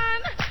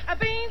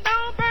 beans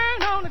don't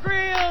burn on the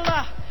grill.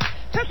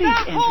 Please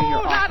enter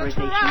your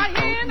authorization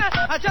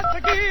code. Just to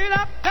get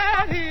up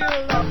that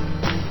hill.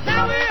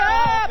 Now we're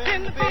up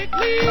in the big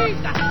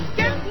leagues,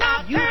 getting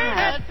our turn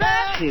at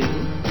bat.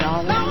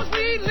 $2.34.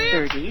 Please enter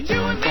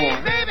your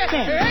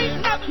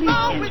destination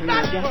number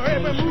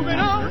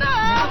now.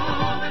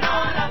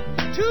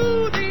 To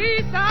the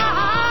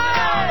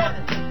side,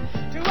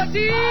 to a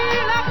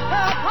deluxe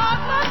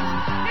apartment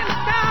in the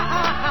sky.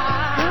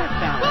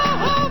 We're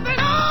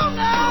moving on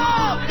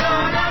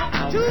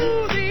now to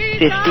the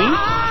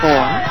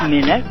 54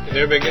 minutes,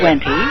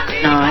 29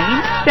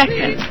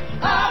 seconds.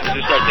 Is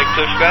this our Dick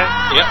Tush guy?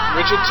 Yep,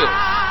 Richard Tush.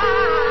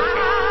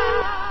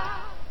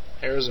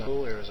 Arizona.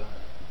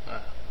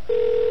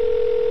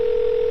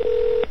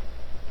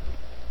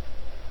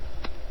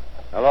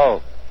 Hello.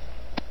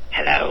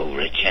 Hello,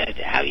 Richard.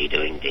 How you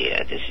doing,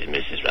 dear? This is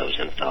Mrs.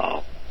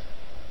 Rosenthal.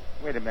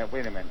 Wait a minute.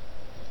 Wait a minute.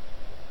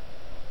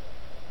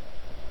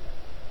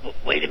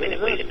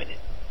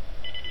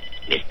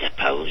 Mr.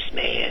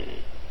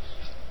 Postman.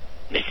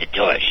 Mr.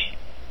 Tush.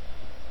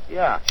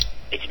 Yeah.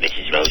 It's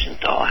Mrs.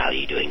 Rosenthal. How are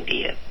you doing,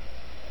 dear?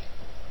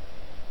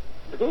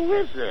 Who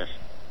is this?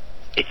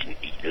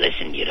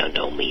 Listen, you don't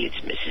know me.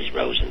 It's Mrs.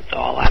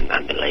 Rosenthal.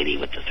 I'm the lady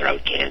with the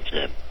throat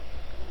cancer.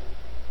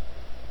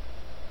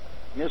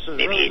 Mrs.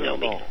 Maybe Rosenthal. you know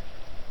me.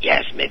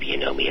 Yes, maybe you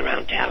know me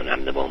around town.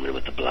 I'm the woman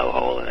with the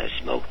blowhole, and I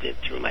smoked it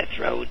through my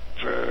throat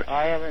for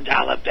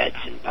dollar bets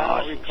and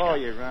bars. I don't recall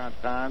you around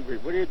town.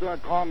 What are you doing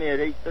calling me at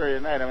 8:30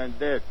 at night? I'm in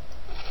bed.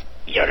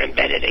 You're in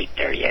bed at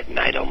 8:30 at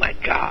night? Oh, my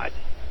God.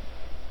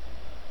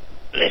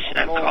 Listen,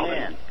 I'm calling.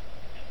 In.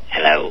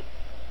 Hello?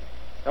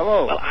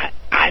 Hello? Well,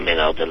 I'm an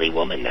elderly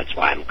woman. That's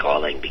why I'm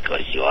calling,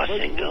 because you're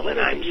single and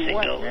I'm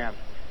single.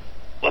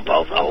 We're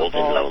both old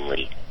and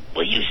lonely.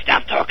 Will you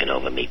stop talking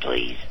over me,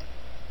 please?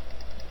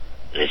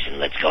 Listen,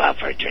 let's go out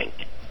for a drink.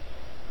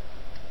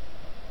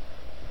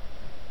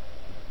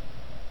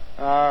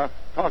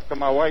 Talk to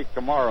my wife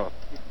tomorrow.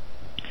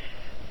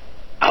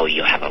 Oh,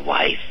 you have a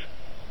wife?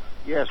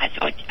 Yes.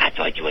 I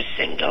thought you were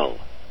single.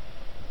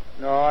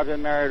 No, I've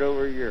been married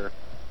over a year.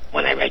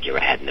 When I read your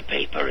ad in the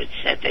paper, it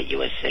said that you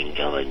were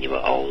single and you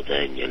were older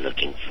and you're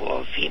looking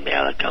for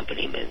female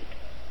accompaniment.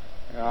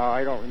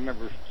 I don't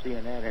remember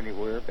seeing that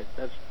anywhere, but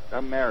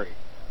I'm married.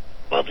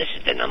 Well, this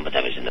is the number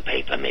that was in the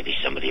paper. Maybe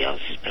somebody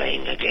else is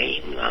playing a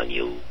game on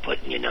you,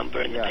 putting your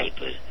number in the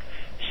paper,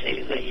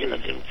 saying that you're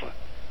looking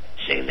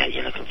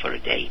for a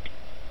date.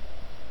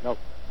 Nope,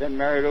 been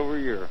married over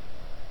a year.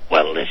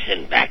 Well,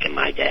 listen, back in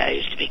my day, I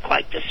used to be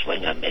quite the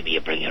swinger. Maybe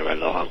you bring her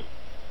along.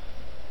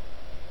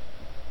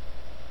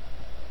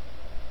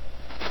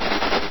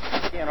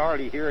 I can't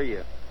hardly hear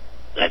you.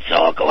 Let's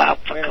all go out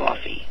for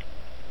coffee.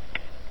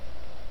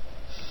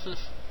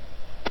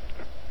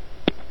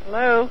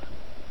 Hello?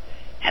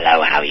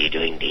 Hello, how are you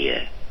doing,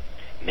 dear?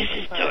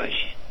 Mrs.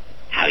 Tush,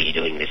 how are you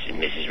doing,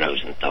 Mrs.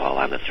 Rosenthal?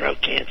 I'm a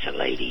throat cancer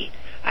lady.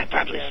 I've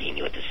probably seen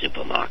you at the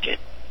supermarket.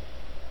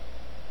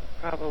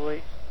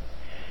 Probably.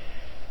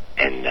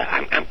 And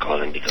I'm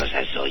calling because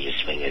I saw your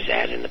swingers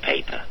ad in the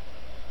paper.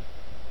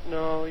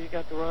 No, you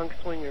got the wrong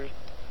swingers.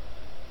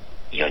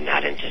 You're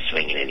not into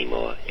swinging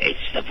anymore.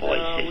 It's the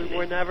voice, isn't it? No,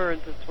 we're never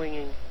into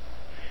swinging.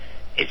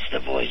 It's the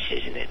voice,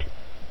 isn't it?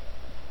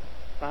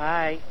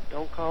 Bye.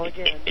 Don't call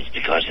again. It's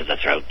because of the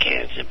throat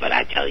cancer, but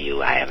I tell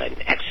you, I have an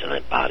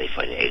excellent body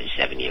for an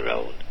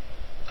 87-year-old.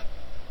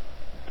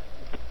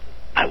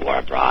 I wore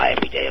a bra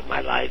every day of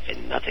my life,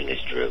 and nothing has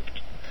drooped.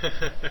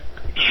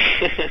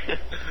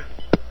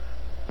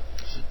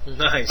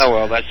 Nice. Oh,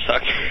 well, that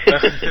sucked.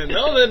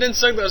 No, that didn't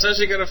suck. That was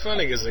actually kind of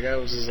funny, because the guy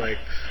was just like...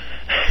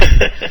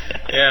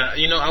 Yeah,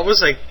 you know, I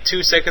was like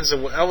 2 seconds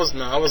away. I was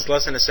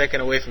less than a second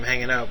away from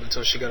hanging out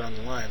until she got on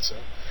the line, so...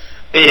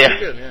 Yeah.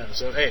 Good, yeah.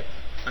 So, hey...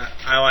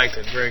 I liked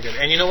it. Very good.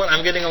 And you know what?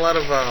 I'm getting a lot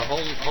of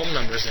home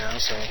numbers now.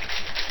 So.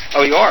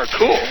 Oh, you are?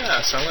 Cool.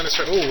 Yeah. So I'm going to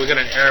start. Oh, we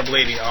got an Arab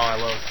lady. Oh, I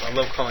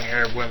love calling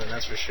Arab women.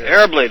 That's for sure.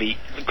 Arab lady.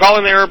 Call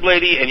an Arab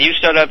lady, and you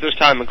start out this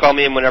time, and call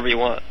me in whenever you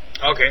want.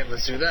 Okay,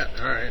 let's do that.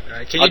 All right.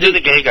 I'll do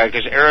the gay guy,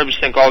 because Arabs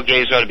think all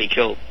gays ought to be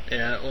killed.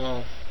 Yeah.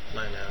 Well,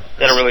 I know.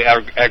 That'll really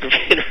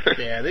aggravate her.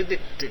 Yeah. They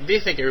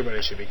think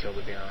everybody should be killed.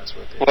 To be honest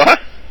with you.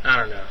 What?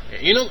 I don't know.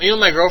 You know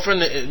my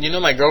girlfriend. You know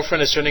my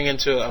girlfriend is turning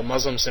into a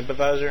Muslim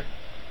sympathizer.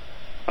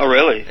 Oh,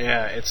 really?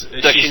 Yeah,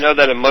 Does she know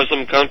that in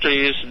Muslim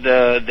countries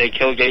they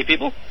kill gay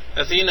people?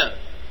 Athena,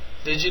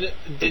 did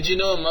you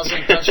know in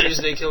Muslim countries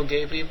they kill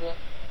gay people?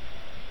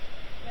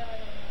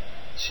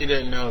 She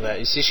didn't know that.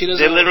 You see, she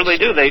doesn't. They literally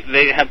do.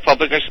 They have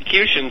public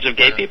executions of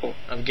gay people.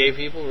 Of gay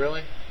people,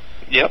 really?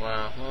 Yep.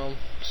 Wow. Well,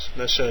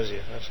 that shows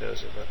you.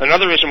 But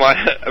another reason why,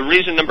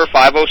 reason number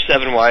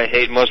 507 why I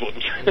hate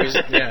Muslims.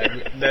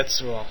 Yeah,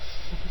 that's well.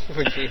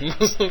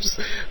 Muslims.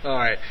 All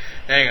right,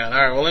 hang on.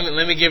 All right, well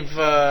let me give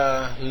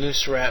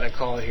Nusrat a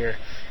call here,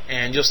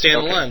 and you'll stay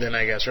on the line then,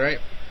 I guess, right?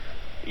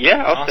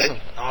 Yeah, I'll stay.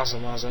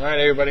 Awesome. All right,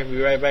 everybody, we'll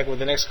be right back with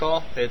the next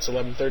call. It's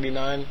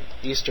 11:39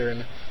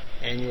 Eastern,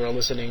 and you are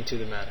listening to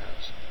the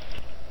Madhouse.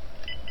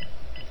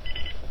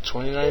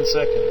 29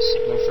 seconds.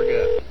 Don't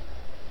forget.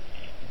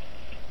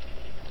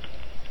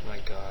 My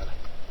God.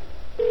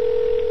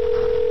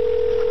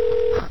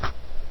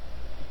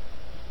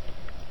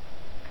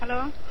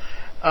 Hello.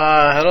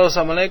 Hello,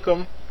 assalamu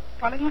alaikum.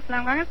 Walaikum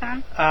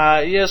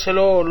assalam. Yes,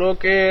 hello.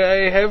 Look,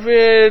 I have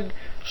a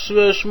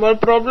small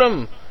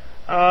problem.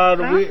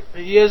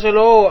 Yes,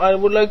 hello. I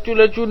would like to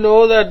let you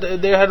know that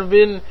there have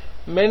been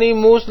many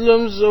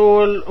Muslims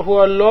who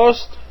are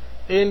lost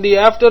in the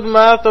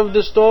aftermath of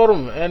the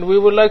storm, and we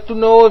would like to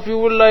know if you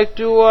would like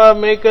to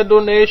make a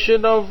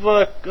donation of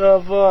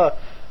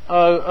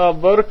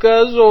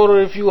burqas, or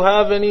if you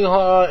have any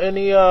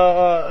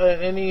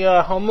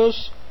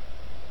hummus.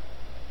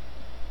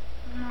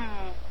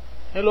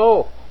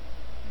 Hello.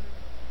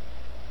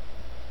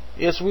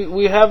 Yes,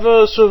 we have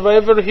a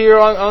survivor here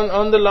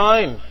on the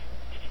line.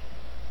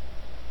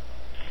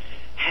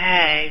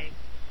 Hey.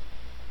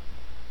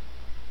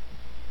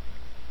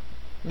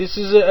 This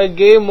is a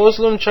gay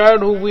Muslim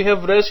child who we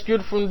have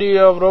rescued from the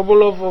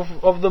rubble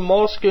of the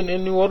mosque in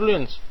New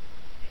Orleans.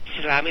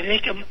 Assalamu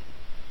alaikum.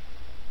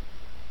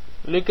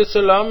 Alaikum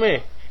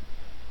salami.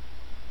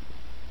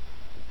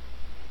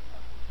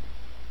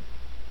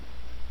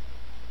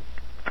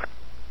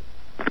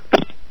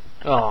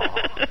 Oh.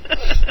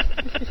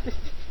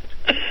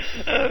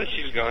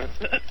 She's gone.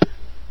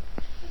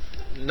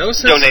 No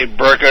sense. Donate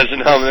burqas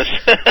and hummus.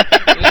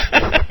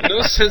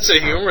 No sense of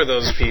humor,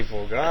 those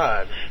people.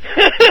 God.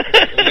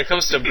 When it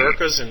comes to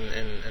burqas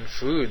and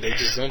food, they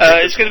just don't.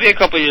 It's going to be a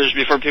couple years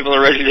before people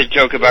are ready to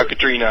joke about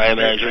Katrina, I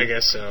imagine. I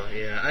guess so.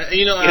 Yeah.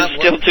 It's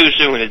still too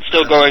soon. It's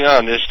still going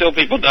on. There's still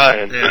people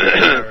dying.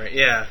 Right.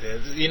 Yeah.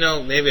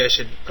 Maybe I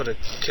should put a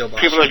kill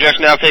box. People are just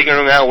now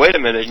figuring out. Wait a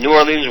minute. New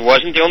Orleans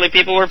wasn't the only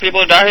people where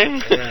people are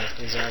dying. Yeah.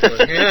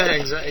 Exactly.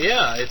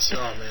 Yeah. It's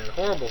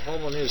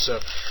horrible news.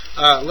 So,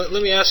 let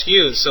me ask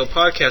you. So,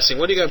 podcasting.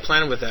 What do you got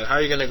planned with that? How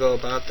are you going to go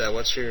about that?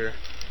 What's your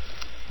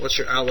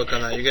outlook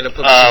on that? You're going to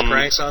put some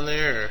pranks on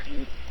there? Or?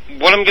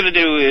 What I'm going to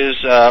do is,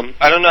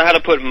 I don't know how to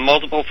put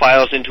multiple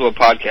files into a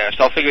podcast.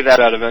 I'll figure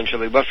that out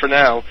eventually. But for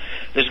now,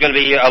 There's going to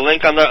be a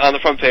link on the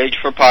front page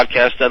for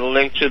podcast that'll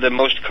link to the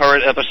most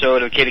current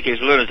episode of KDK's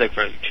Lunatic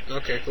Fringe.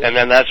 Okay, cool. And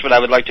then that's what I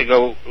would like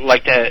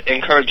to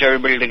encourage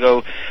everybody to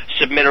go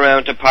submit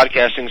around to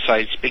podcasting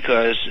sites,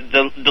 because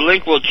the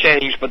link will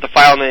change, but the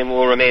file name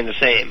will remain the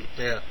same.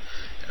 Yeah.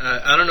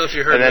 I don't know if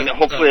you heard. And then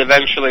hopefully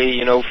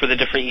eventually, for the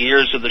different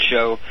years of the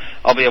show,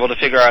 I'll be able to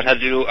figure out how to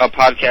do a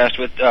podcast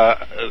with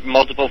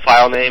multiple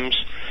file names,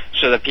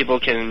 so that people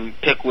can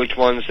pick which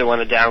ones they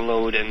want to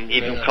download, and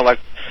even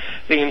collect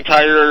the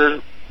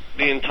entire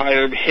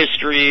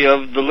history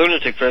of the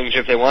Lunatic Fringe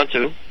if they want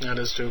to. That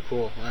is too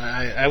cool.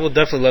 I will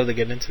definitely love to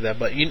get into that.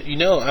 But I don't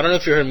know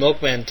if you heard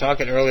Milkman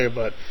talking earlier,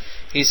 but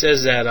he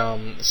says that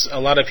a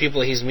lot of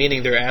people he's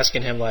meeting, they're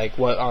asking him like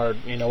what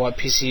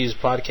PCU's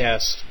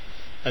podcast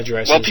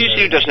address. Well,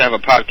 PCU doesn't have a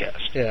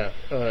podcast. Yeah.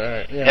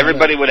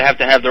 Everybody would have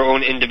to have their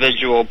own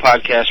individual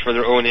podcast for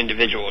their own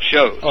individual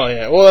shows. Oh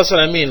yeah. Well, that's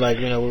what I mean. Like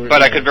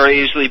But I could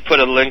very easily put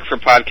a link for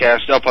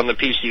podcast up on the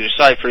PCU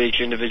site for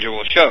each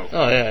individual show.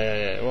 Oh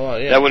yeah. Well,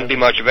 yeah. That wouldn't be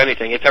much of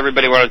anything if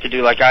everybody wanted to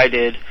do like I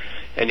did,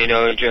 and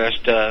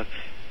just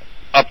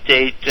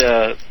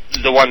update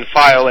the one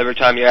file every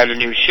time you add a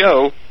new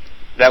show.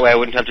 That way I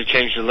wouldn't have to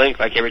change the link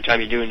like every time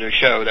you do a new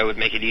show. That would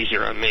make it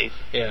easier on me.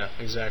 Yeah,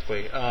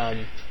 exactly.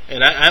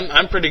 And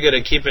I'm pretty good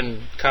at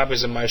keeping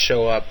copies of my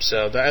show up,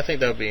 so I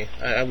think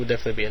I would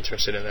definitely be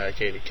interested in that,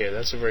 KDK.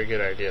 That's a very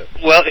good idea.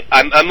 Well,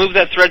 I moved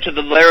that thread to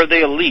the Lair of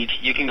the Elite.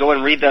 You can go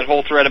and read that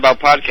whole thread about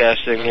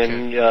podcasting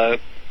and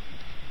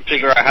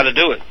figure out how to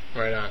do it.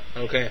 Right on.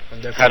 Okay.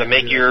 How to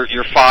make your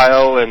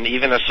file, and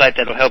even a site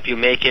that'll help you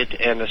make it,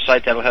 and a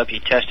site that'll help you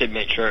test it,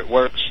 make sure it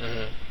works.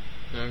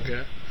 Mm-hmm.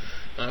 Okay.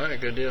 All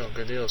right, good deal.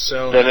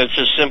 So then it's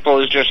as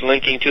simple as just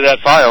linking to that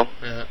file.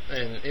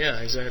 Yeah,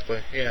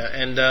 exactly. Yeah,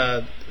 and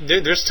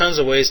there's tons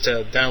of ways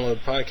to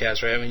download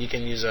podcasts, right? I mean, you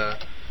can use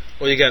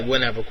you got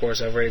Winamp, of course.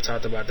 I've already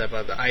talked about that.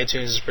 But the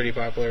iTunes is pretty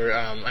popular.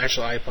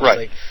 Actual iPod, right?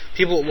 Like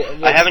people.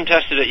 I haven't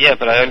tested it yet,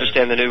 but I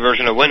understand the new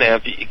version of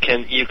Winamp.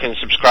 You can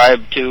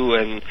subscribe to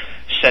and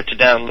set to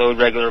download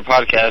regular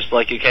podcasts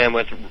like you can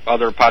with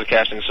other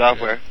podcasting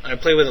software. I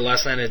played with it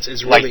last night. It's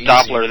really like easy.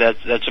 Doppler.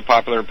 That's a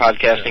popular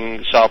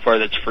podcasting software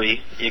that's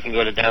free. You can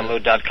go to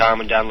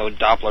download.com and download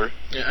Doppler.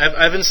 Yeah,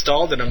 I've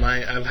installed it on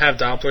I have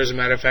Doppler, as a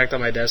matter of fact, on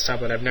my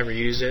desktop, but I've never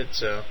used it.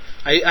 So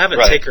I have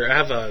a ticker. I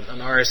have an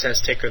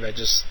RSS ticker that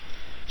just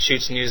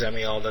shoots news at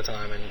me all the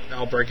time, and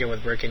I'll break in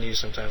with breaking news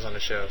sometimes on the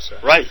show. So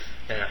right.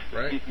 Yeah,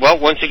 right. Well,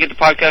 once you get the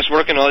podcast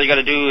working, all you got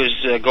to do is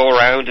go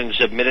around and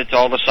submit it to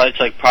all the sites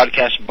like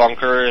Podcast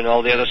Bunker and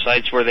all the other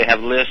sites where they have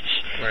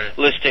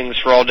listings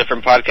for all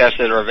different podcasts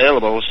that are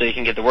available, so you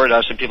can get the word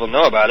out so people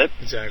know about it.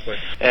 Exactly.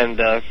 And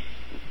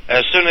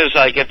as soon as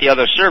I get the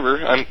other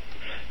server,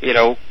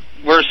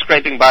 we're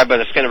scraping by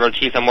the skin of our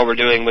teeth on what we're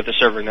doing with the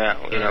server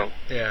now. Yeah,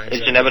 exactly.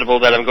 It's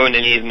inevitable that I'm going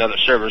to need another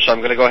server, so I'm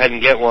going to go ahead and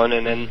get one,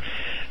 and then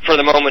for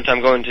the moment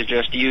I'm going to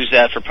just use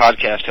that for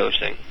podcast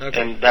hosting.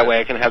 Okay. And that way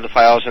I can have the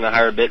files in a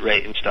higher bit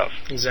rate and stuff.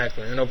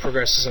 Exactly, and it'll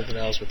progress to something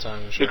else with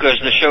time. Sure. Because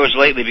the shows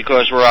lately,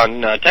 because we're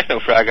on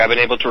Technofrag, I've been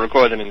able to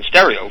record them in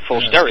stereo,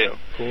 full stereo.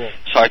 Cool.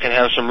 So I can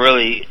have some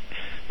really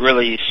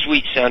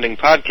sweet-sounding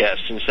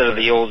podcasts instead of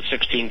the old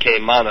 16K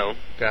mono.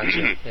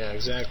 Gotcha. Yeah,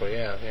 exactly.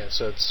 Yeah.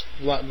 So it's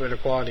a lot better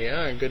quality.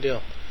 All right, good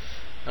deal.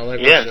 I like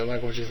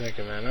what you're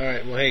thinking, man. All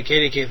right. Well, hey,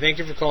 KDK, thank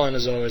you for calling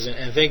as always,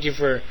 and thank you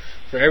for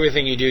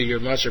everything you do. You're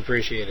much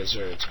appreciated,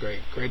 sir. It's great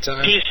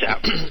time. Peace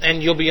out.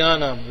 And you'll be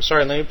on.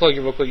 Sorry, let me plug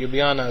you real quick. You'll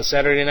be on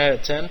Saturday night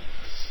at 10.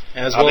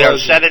 I'll be on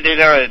Saturday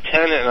night at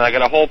 10, and I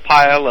got a whole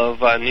pile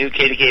of new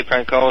KDK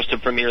prank calls to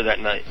premiere that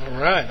night. All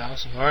right.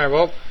 Awesome. All right.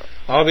 Well,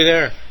 I'll be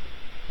there.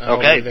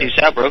 Okay, peace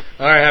out, bro. All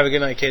right, have a good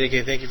night,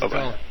 KDK. Thank you for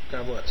calling.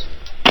 God bless.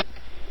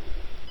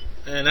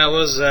 And that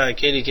was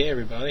KDK,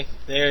 everybody.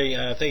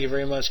 Thank you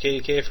very much,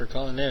 KDK, for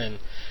calling in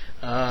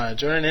and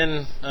joining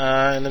in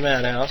the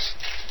Madhouse.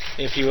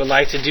 If you would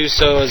like to do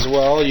so as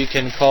well, you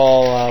can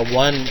call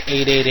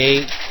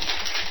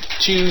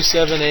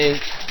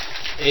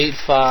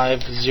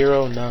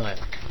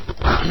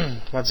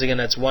 1-888-278-8509. Once again,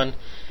 that's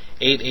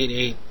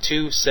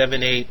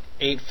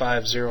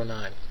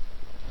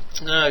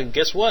 1-888-278-8509.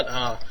 Guess what?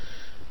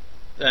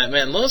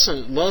 Man,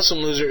 Lonesome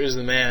Loser is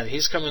the man.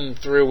 He's coming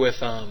through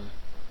with I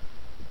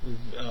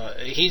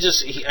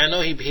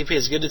know he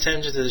pays good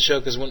attention to the show,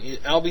 because when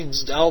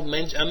I'll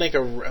make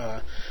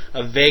a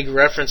vague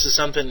reference to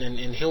something,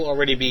 and he'll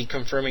already be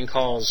confirming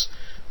calls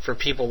for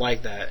people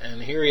like that.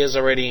 And here he is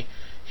already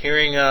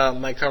hearing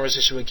my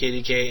conversation with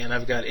KDK, and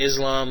I've got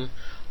Islam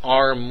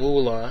R.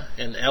 Mula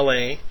in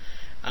L.A.,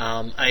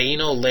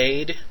 Aino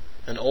Lade,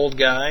 an old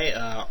guy,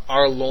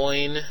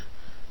 Arloin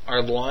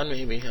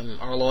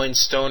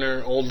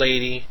Stoner, old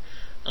lady,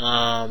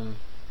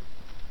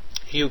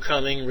 Hugh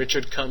Cumming,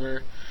 Richard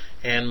Cummer,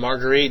 and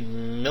Marguerite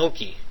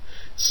Milky.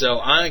 So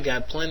I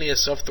got plenty of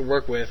stuff to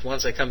work with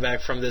once I come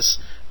back from this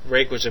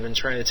break, which I've been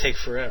trying to take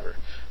forever.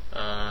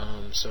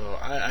 So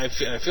I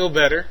feel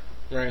better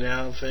right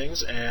now of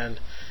things, and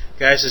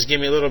Guys, just give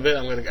me a little bit.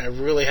 I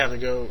really have to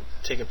go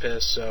take a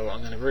piss, so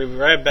I'm gonna be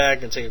right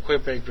back and take a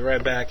quick break. Be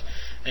right back,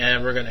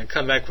 and we're gonna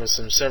come back with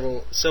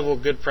several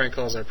good prank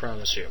calls. I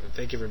promise you.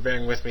 Thank you for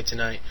bearing with me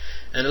tonight.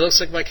 And it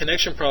looks like my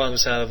connection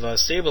problems have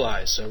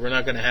stabilized, so we're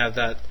not gonna have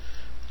that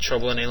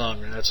trouble any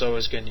longer. That's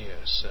always good news.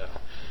 So,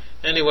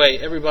 anyway,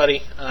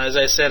 everybody, as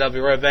I said, I'll be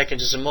right back in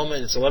just a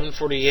moment. It's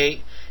 11:48,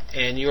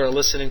 and you are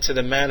listening to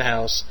the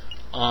Madhouse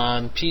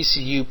on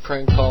PCU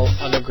Prank Call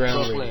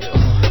Underground Radio.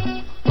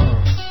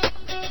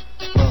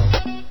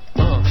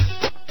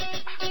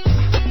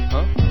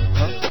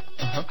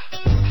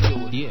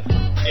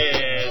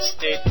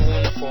 Stay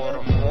tuned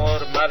for more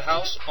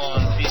Madhouse on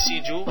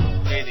PCU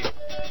Radio.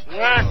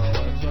 What?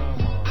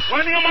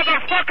 What, you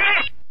motherfucker?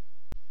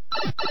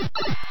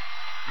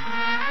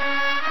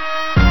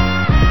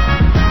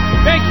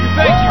 Thank you,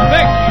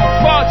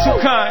 far too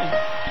kind.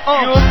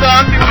 You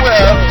done me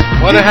well.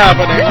 What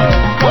happening?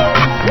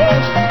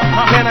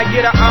 Can I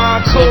get an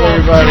encore? So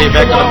everybody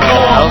back to the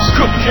Madhouse.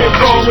 Cook and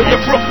roll with the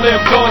Brooklyn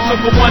boys. So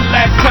for one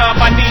last time,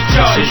 I need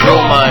y'all. This is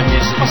your mind,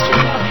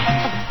 Mr.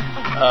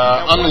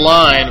 On the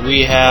line,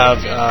 we have,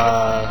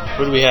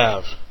 who do we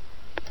have?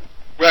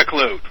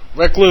 Reclude.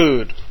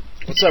 Reclude.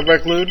 What's up,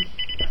 Reclude?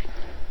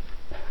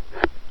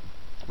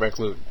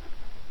 Reclude.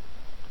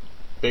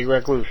 Big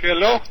Reclude.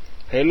 Hello.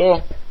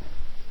 Hello.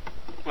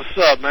 What's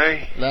up,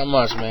 man? Not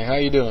much, man. How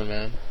you doing,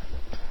 man?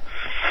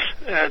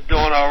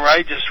 Doing all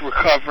right. Just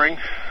recovering.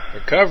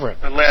 Recovering.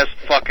 The last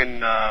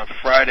fucking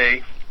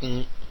Friday,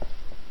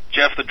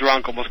 Jeff the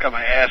Drunk almost got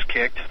my ass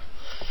kicked.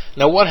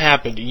 Now, what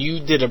happened?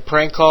 You did a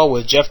prank call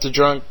with Jeff the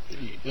Drunk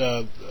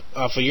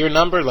off of your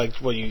number? Like,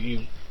 what,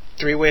 you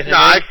three-wayed him?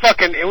 No,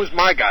 it was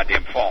my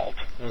goddamn fault.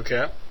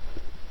 Okay.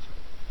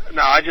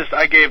 No,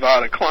 I gave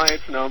out a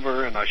client's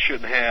number, and I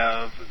shouldn't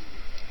have.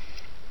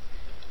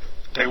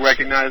 They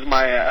recognized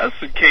my ass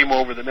and came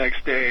over the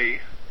next day.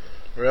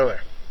 Really?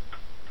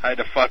 I had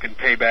to fucking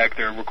pay back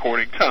their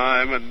recording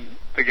time, and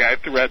the guy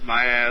threatened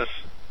my ass.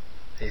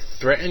 He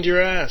threatened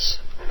your ass?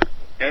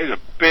 Yeah, he's a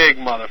big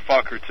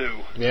motherfucker,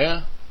 too.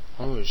 Yeah?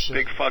 Holy shit.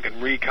 Big fucking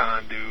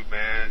recon dude,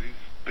 man. He's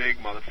a big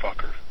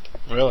motherfucker.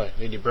 Really?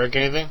 Did you break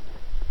anything?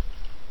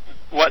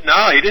 What?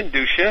 No, he didn't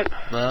do shit.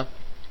 No?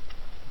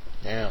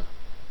 Damn.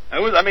 It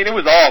was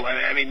all,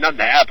 nothing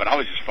happened. I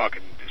was just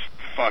fucking,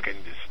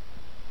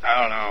 I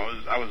don't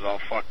know. I was all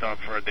fucked up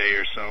for a day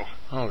or so.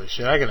 Holy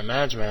shit, I can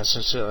imagine, man,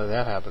 since shit like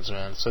that happens,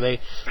 man. So they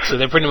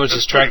pretty much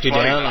just tracked you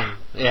down?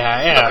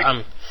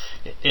 And,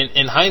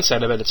 in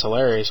hindsight, I bet it's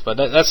hilarious, but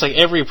that's like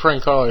every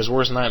prank caller's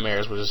worst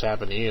nightmares would just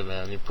happen to you,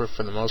 man. For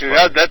the most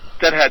part.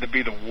 That had to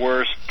be the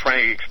worst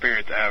prank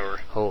experience ever.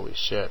 Holy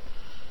shit.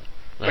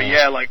 Man. But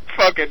yeah, like,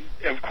 fucking,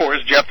 of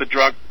course, Jeff the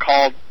Drunk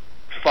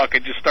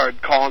just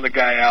started calling the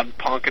guy out and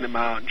punking him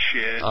out and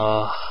shit.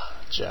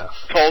 Jeff.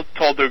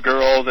 Told the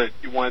girl that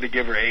you wanted to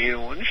give her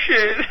anal and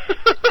shit.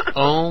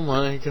 Oh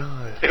my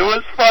god. It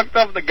was fucked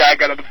up. The guy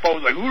got on the phone,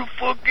 was like, who the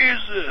fuck is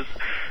this?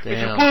 Damn. He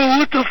said, boy,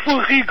 what the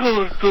fuck he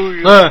gonna do,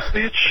 you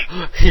bitch?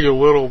 You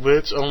little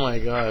bitch. Oh my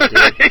god,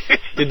 dude.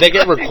 Did they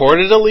get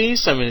recorded at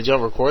least? Did y'all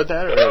record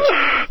that? Or?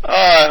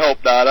 I hope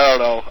not. I don't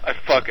know.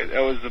 It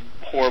was a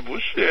horrible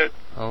shit.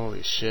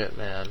 Holy shit,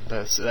 man.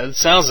 That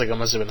sounds like it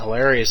must have been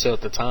hilarious at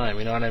the time,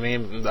 you know what I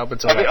mean? Up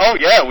until oh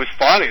yeah, it was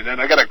funny. Then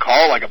I got a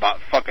call like about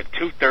fucking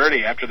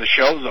 2:30 after the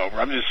show's over.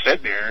 I'm just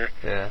sitting there.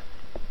 Yeah.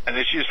 And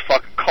then she just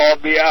fucking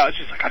called me out.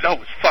 She's like, I know it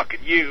was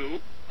fucking you.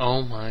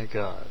 Oh my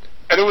god.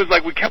 And it was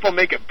like we kept on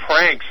making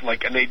pranks,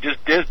 like, and they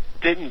just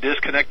didn't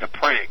disconnect the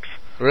pranks.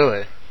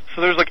 Really?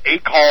 So there was like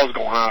 8 calls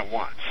going on at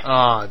once.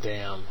 Oh,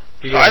 damn.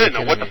 So I didn't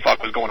know what the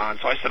fuck was going on.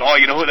 So I said, oh,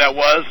 you know who that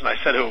was? And I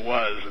said who it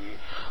was. And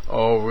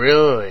oh,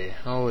 really?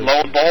 Holy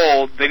lo and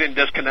behold, they didn't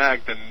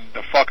disconnect, and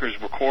the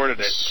fuckers recorded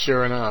it.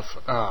 Sure enough.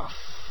 Oh,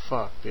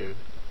 fuck, dude.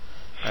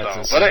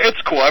 But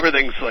it's cool.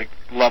 Everything's, like,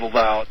 leveled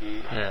out.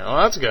 And yeah,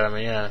 well, that's good.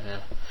 Yeah,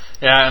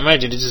 I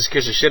imagine it just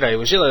scares the shit out of you.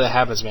 When shit like that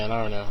happens, man,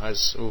 I don't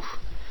know.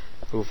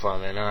 Oof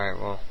on, man. Alright,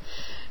 well.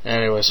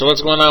 Anyway, so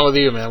what's going on with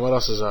you, man? What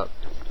else is up?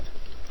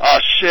 Oh,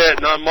 shit,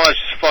 not much.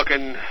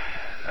 Fucking,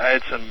 I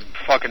had some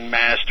fucking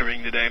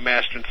mastering today.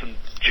 Mastering some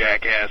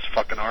jackass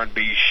fucking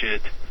R&B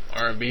shit.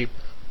 R&B?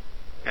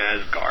 Yeah,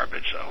 it's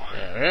garbage, though.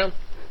 Yeah?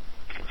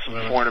 Some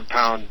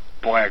 400-pound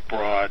black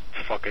broad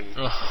fucking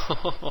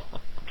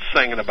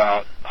singing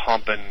about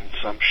humping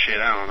some shit.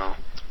 I don't know.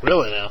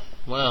 Really now?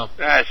 Wow.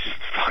 That's just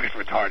fucking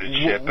retarded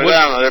shit. But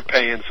I don't know. They're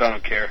paying, so I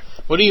don't care.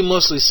 What do you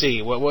mostly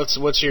see? What's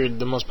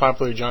the most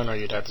popular genre,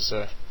 you'd have to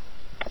say?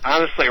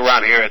 Honestly,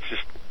 around here, it's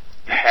just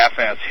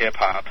half-ass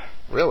hip-hop.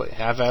 Really?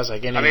 Half-ass? I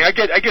get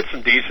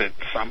some decent,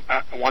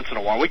 once in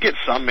a while. We get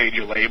some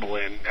major label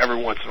in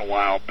every once in a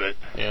while, but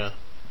yeah.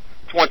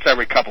 Once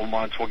every couple of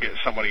months we'll get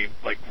somebody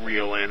like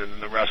real in,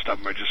 and the rest of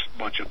them are just a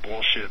bunch of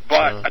bullshit.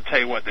 But I tell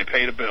you what, they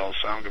pay the bills,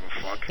 so I don't give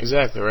a fuck.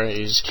 Exactly right.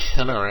 You just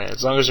right.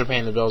 As long as they're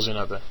paying the bills, you're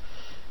nothing.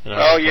 You know,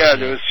 oh yeah,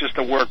 dude, it's just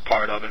the work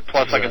part of it.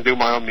 Plus, I can do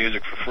my own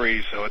music for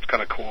free, so it's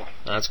kind of cool.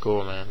 That's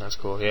cool, man. That's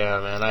cool. Yeah,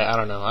 man. I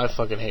don't know. I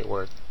fucking hate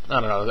work. I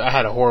don't know. I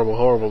had a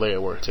horrible day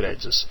at work today.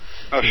 Just.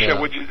 Oh shit!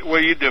 What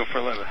do you do for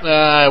a living?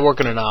 I work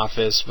in an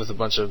office with a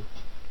bunch of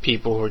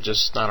people who are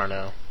just, I don't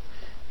know.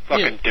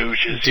 Fucking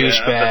douches.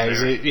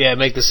 Douchebags. Yeah,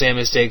 make the same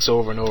mistakes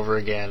over and over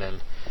again,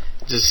 and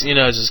just,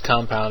 just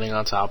compounding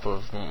on top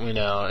of,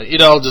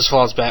 it all just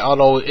falls back.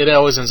 It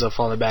always ends up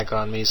falling back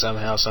on me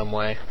somehow, some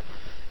way.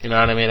 You know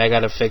what I mean? I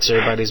gotta fix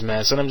everybody's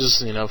mess, and I'm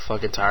just,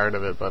 fucking tired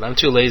of it, but I'm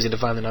too lazy to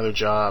find another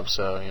job,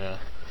 so,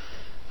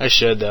 I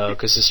should, though,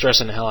 because it's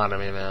stressing the hell out of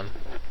me, man.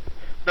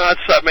 No,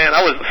 it's, man,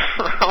 I was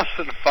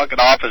in a fucking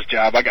office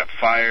job. I got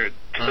fired.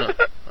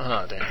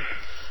 Oh, damn.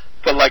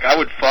 But, like, I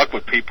would fuck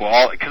with people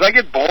because I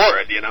get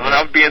bored, and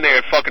I would be in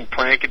there fucking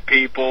pranking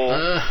people.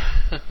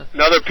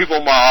 And other people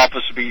in my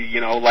office would be,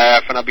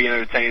 laughing. I'd be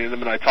entertaining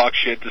them, and I'd talk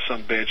shit to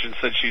some bitch and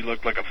said she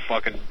looked like a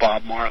fucking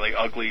Bob Marley,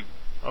 ugly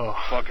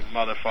fucking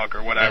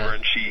motherfucker, whatever,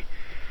 and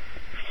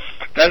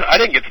I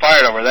didn't get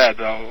fired over that,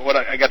 though. What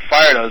I got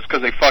fired was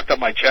because they fucked up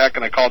my check,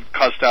 and I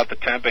cussed out the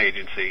temp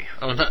agency.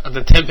 Oh,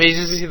 the temp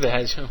agency that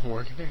had you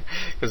working there?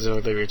 Because they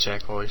looked at your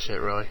check. Holy shit,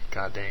 really?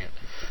 God dang it.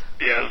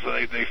 Yeah, so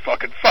they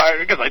fucking fired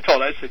me because I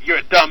said, you're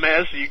a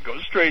dumbass, so you can go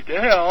straight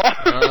to hell.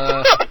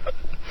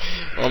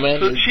 Well, man.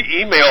 So she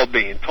emailed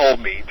me and told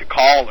me to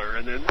call her,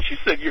 and then she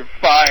said, you're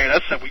fired. I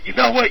said, well, you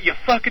know what, you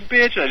fucking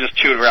bitch? And I just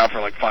chewed her out for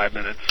like 5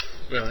 minutes.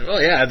 Really?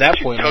 Well, yeah, at that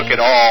point, She took it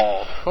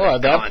all. Oh,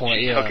 at that point,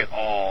 She took it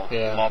all.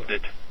 Yeah. Loved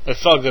it. It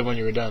felt good when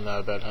you were done, though,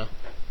 I bet, huh?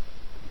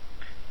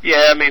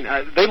 Yeah, I mean,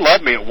 they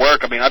love me at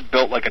work. I mean, I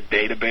built like a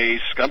database.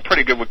 I'm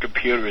pretty good with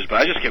computers,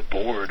 but I just get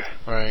bored.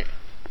 Right.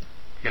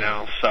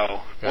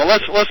 So well,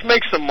 let's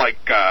make some like.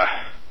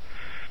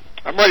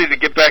 I'm ready to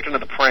get back into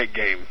the prank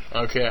game.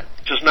 Okay.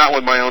 Just not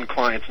with my own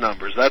clients'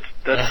 numbers. That's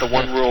the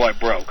one rule I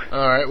broke.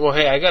 All right. Well,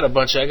 hey, I got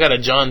a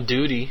John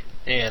Duty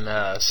in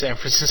San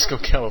Francisco,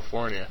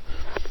 California.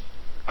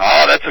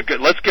 Oh, that's a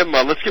good. Let's give him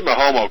a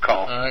homo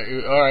call.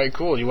 All right,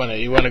 cool. You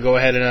wanna go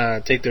ahead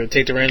and take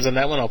the reins on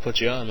that one? I'll put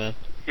you on, man.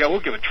 Yeah,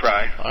 we'll give it a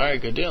try. All right,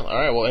 good deal. All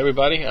right, well,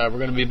 everybody, we're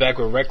going to be back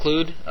with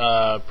Reclude,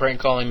 prank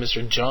calling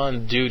Mr.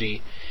 John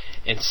Duty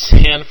in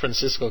San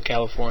Francisco,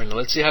 California.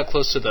 Let's see how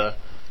close to the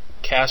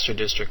Castro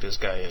district this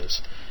guy is.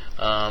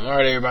 All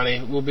right,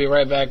 everybody, we'll be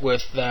right back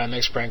with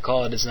next prank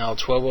call. It is now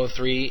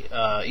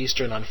 12:03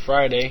 Eastern on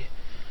Friday.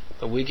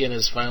 The weekend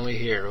is finally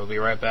here. We'll be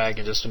right back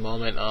in just a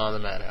moment on the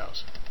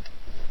Madhouse.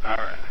 All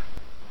right.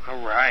 A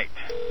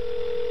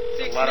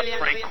lot of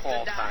prank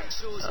call time.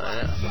 Oh,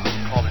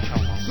 yeah. Call the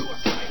homo.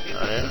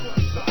 Oh, yeah.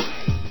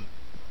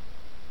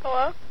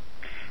 Hello?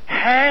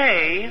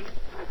 Hey.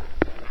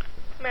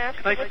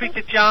 Can I speak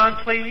to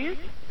John, please?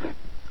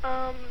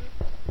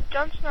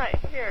 John's not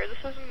here. This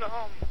isn't,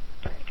 I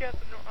think you have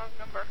the wrong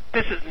number.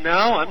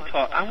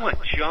 I want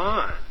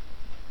John.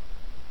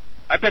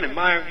 I've been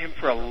admiring him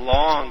for a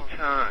long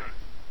time.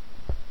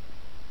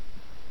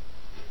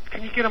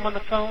 Can you get him on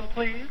the phone,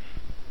 please?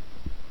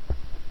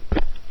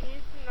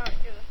 He's not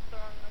here. This is the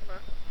wrong number.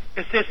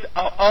 Is this,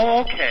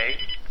 okay.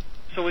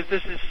 So is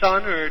this his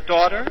son or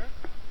daughter? I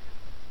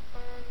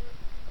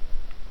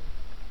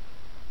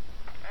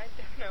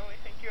don't know. I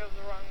think you have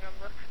the wrong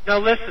number. Now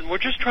listen, we're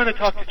just trying to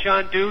talk to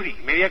John Duty.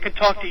 Maybe I can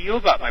talk to you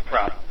about my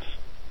problems.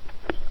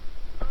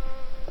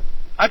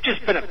 I've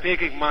just been a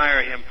big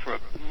admirer of him for a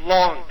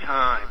long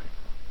time.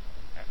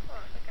 Hold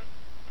on a second.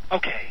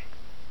 Okay.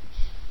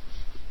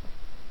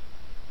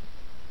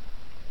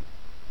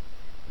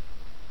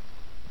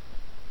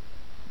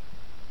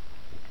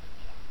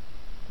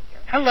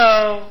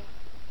 Hello.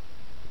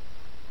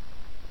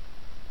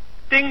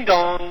 Ding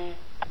dong.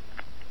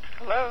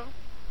 Hello?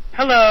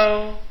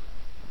 Hello.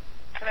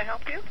 Can I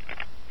help you?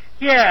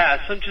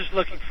 Yes, I'm just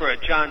looking for a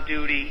John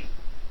Duty.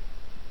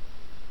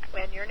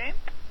 And your name?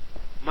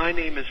 My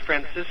name is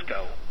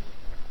Francisco.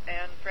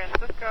 And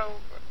Francisco...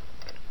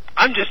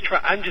 I'm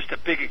just a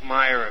big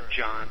admirer of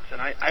John's, and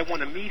I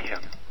want to meet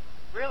him.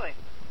 Really?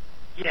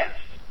 Yes.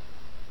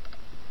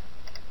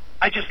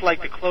 I just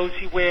like the clothes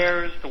he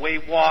wears, the way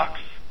he walks.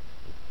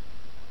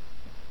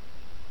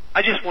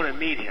 I just want to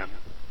meet him.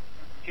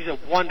 He's a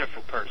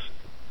wonderful person.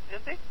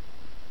 Is he?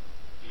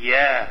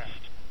 Yes.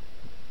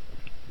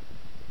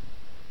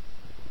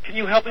 Can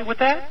you help me with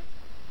that?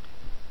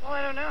 Well,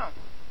 I don't know.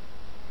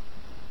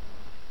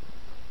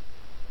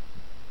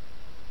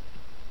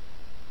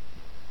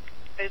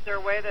 Is there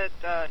a way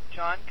that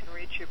John can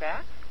reach you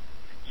back?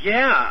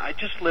 Yeah, I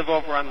just live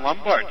over on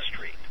Lombard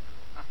Street.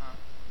 Uh-huh.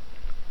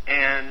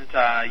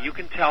 And you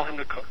can tell him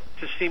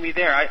to see me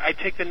there. I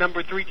take the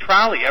number 3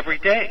 trolley every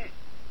day.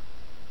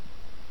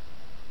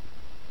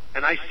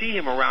 And I see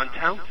him around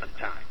town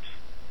sometimes.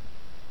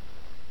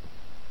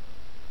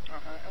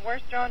 Uh-huh. And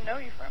where's John know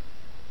you from?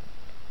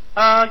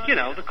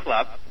 The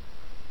club.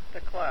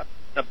 The club?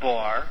 The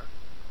bar.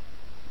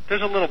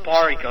 There's a little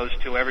bar he goes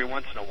to every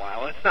once in a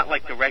while. It's not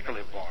like the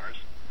regular bars.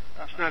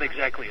 Uh-huh. It's not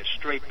exactly a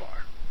straight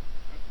bar.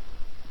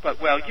 But,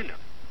 well, you know.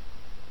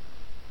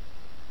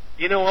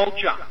 You know old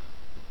John?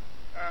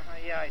 Uh-huh.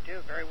 Yeah, I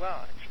do. Very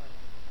well, actually.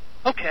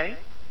 Okay.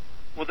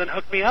 Well, then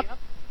hook me up.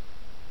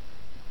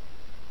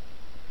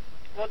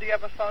 Well, do you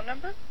have a phone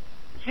number?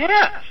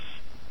 Yes.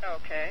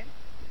 Okay.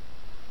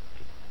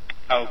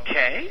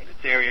 Okay.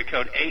 It's area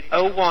code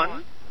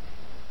 801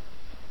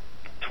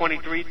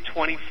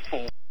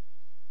 2324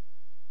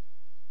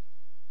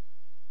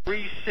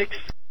 36.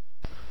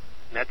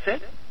 That's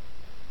it.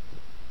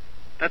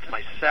 That's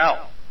my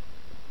cell.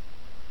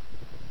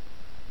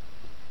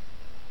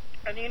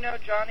 And you know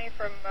Johnny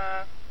from...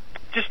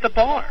 Just the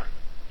bar.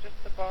 Just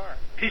the bar.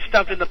 He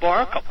stopped in the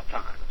bar a couple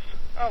times.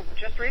 Oh,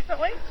 just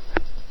recently?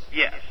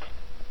 Yes.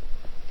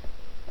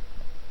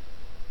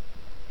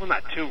 Well,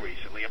 not too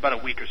recently. About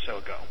a week or so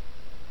ago.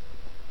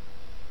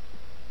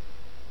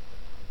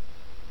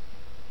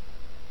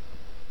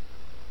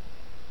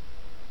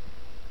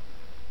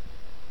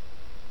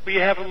 Will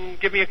you have him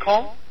give me a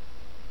call?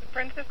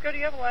 Francisco, do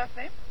you have a last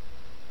name?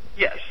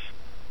 Yes.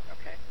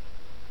 Okay.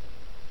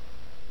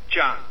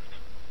 John.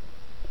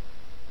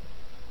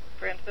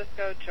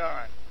 Francisco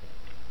John.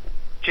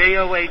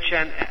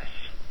 Johns.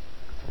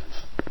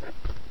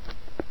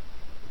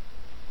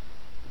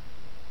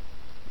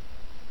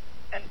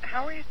 And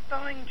how are you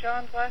spelling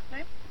John's last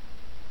name?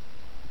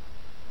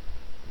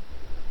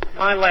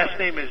 My last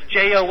name is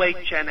Johns.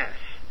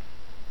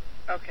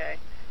 Okay.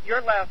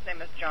 Your last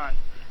name is John.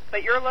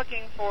 But you're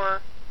looking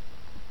for...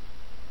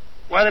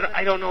 Well,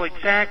 I don't know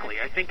exactly.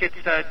 I think it's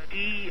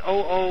Doody.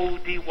 Oh,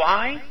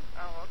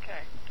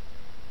 okay.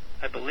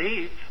 I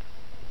believe.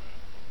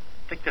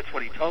 I think that's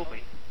what he told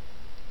me.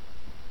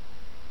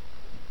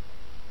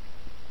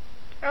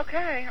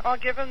 Okay, I'll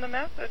give him the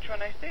message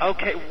when I see him.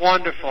 Okay,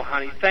 wonderful,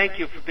 honey. Thank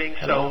you for being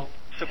so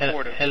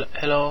supportive.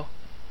 Hello.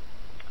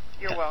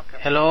 You're welcome.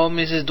 Hello,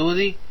 Mrs.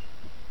 Doody.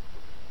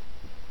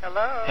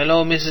 Hello.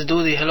 Hello, Mrs.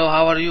 Doody. Hello,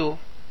 how are you?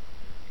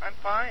 I'm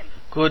fine.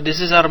 Good.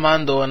 This is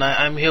Armando, and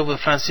I'm here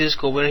with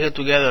Francisco. We're here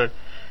together,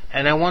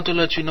 and I want to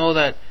let you know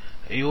that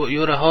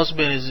your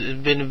husband has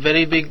been a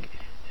very big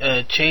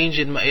change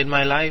in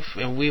my life,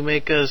 and we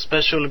make a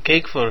special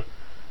cake for.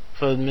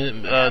 I'm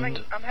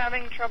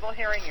having trouble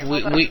hearing you.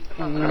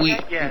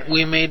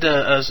 We made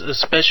a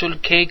special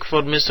cake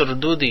for Mr.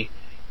 Doody.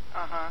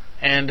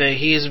 And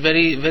he is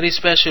very, very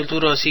special to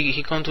us.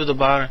 He come to the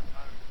bar.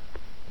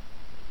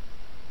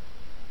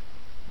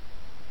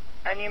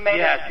 And you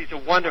made he's a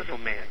wonderful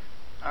man.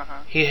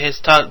 He has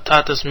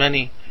taught us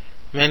many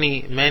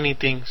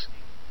things.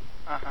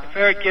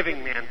 Very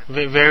giving man.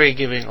 Very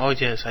giving. Oh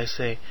yes, I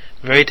say.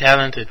 Very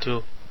talented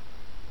too.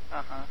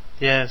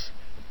 Yes.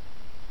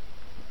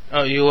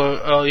 Oh,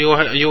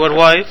 your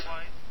wife?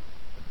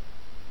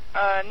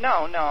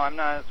 No, I'm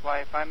not his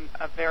wife. I'm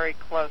a very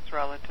close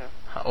relative.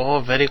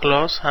 Oh, very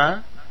close,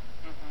 huh?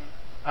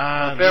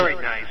 Very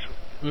nice.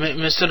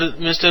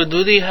 Mr.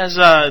 Doody has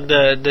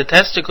the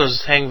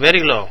testicles hang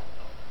very low.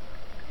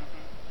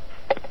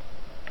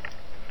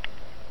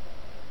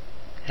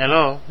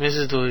 Hello,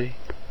 Mrs. Doody.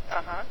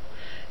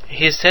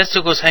 His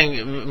testicles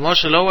hang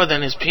much lower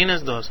than his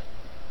penis does.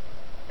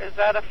 Is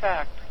that a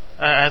fact?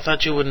 I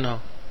thought you would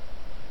know.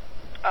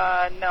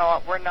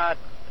 No, we're not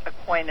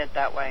acquainted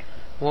that way.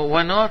 Well,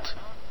 why not?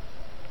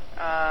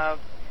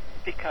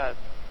 Because.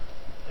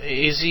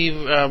 Is he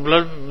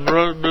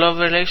blood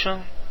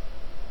relation?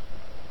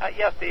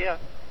 Yes, he is.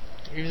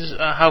 Is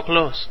how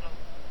close?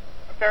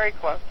 Very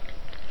close.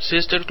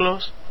 Sister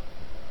close?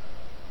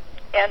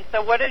 And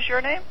so, what is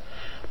your name?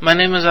 My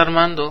name is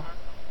Armando.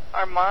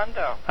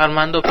 Armando.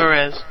 Armando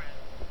Perez.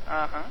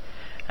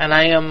 And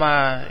I am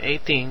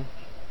 18.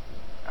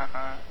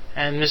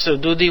 And Mr.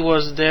 Doody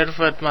was there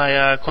for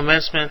my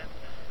commencement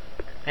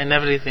and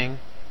everything.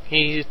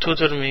 He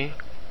tutored me.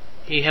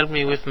 He helped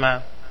me with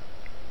math.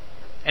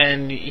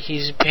 And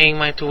he's paying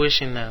my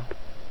tuition now.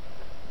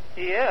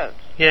 He is?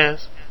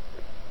 Yes.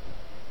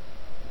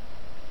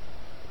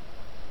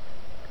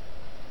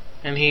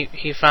 And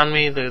he found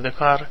me the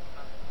car.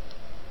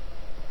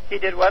 He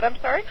did what, I'm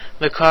sorry?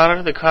 The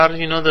car,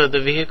 you know,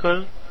 the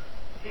vehicle.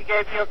 He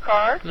gave you a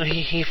car? No,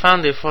 he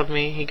found it for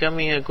me. He got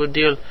me a good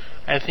deal.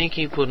 I think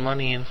he put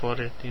money in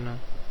for it, you know.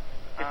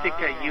 I think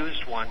I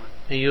used one.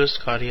 A used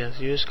car, yes,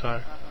 used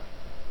car.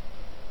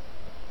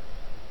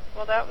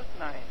 Well, that was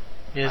nice.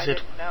 Yes, I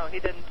didn't know. He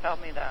didn't tell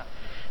me that.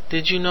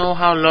 Did you know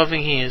how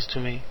loving he is to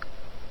me?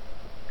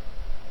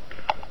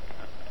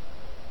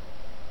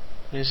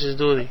 Mrs.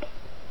 Doody.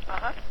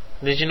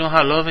 Did you know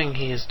how loving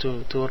he is to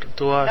us?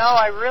 No,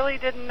 I really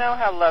didn't know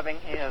how loving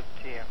he is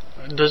to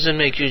you. Does it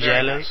make you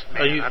jealous? Nice,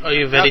 are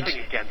you very nothing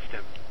against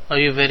him. Are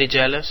you very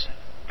jealous?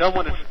 Don't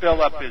want to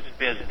spill up his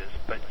business,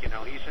 but you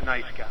know he's a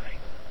nice guy.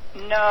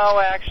 No,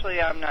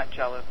 actually, I'm not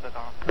jealous at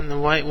all.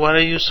 And why are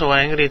you so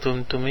angry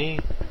to me?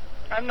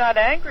 I'm not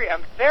angry.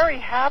 I'm very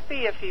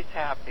happy if he's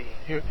happy.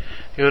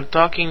 You're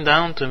talking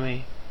down to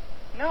me.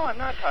 No, I'm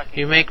not talking.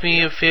 You make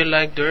me feel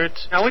like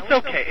dirt. No, it's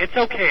okay. It's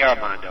okay,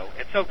 Armando.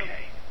 It's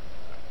okay.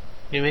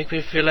 You make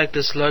me feel like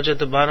the sludge at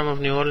the bottom of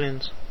New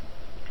Orleans.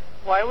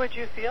 Why would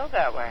you feel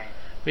that way?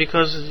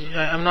 Because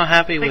I'm not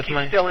happy with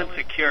he's still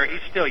insecure.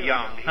 He's still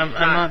young. He's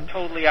not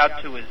totally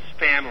out to his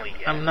family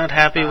yet. I'm not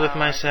happy with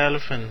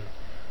myself, and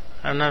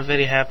I'm not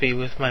very happy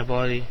with my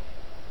body.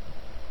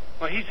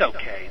 Well, he's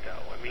okay,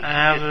 though. I mean, I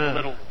have he's just a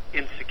little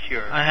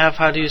insecure. I have,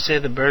 how do you say,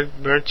 the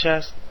bird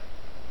chest?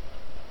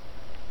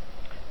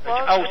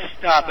 Oh,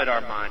 stop it,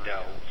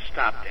 Armando.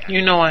 Stop that.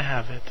 You know I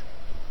have it.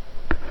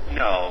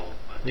 No.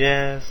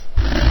 Yes.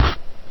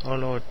 Oh,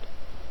 Lord.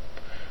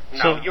 No,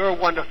 So, you're a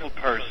wonderful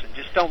person.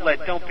 Just don't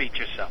beat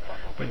yourself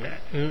up with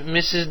that.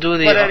 Mrs.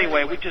 Doody. But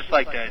anyway, we just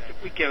like that.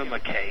 We give him a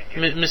cake.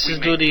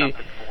 Mrs. Doody.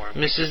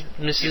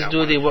 Mrs.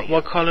 Doody,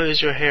 what color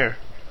is your hair?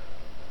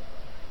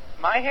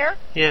 My hair?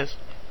 Yes.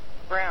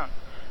 Brown.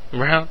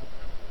 Brown.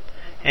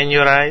 And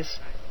your eyes?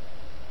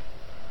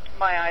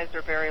 My eyes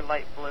are very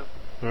light blue.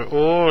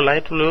 Oh,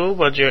 light blue,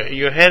 but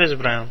your hair is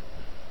brown.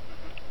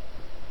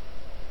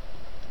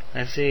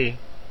 I see.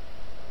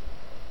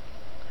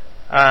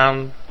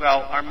 Well,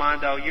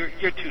 Armando, you're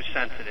too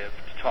sensitive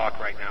to talk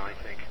right now, I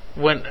think.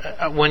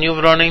 When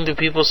you're running, do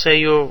people say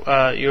you're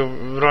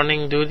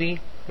running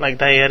duty, like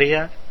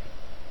diarrhea?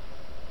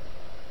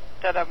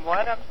 That I'm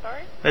what? I'm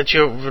sorry? That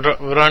you're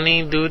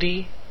running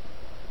duty?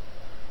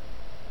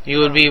 You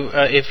would be,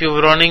 if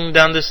you're running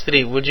down the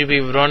street, would you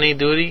be running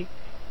duty?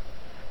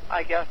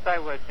 I guess I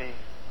would be.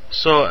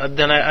 So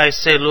then I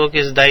say, look,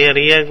 is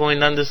diarrhea going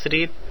down the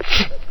street?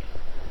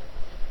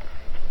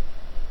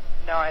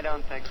 No, I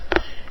don't think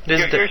so.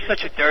 You're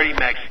such a dirty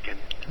Mexican.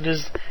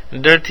 This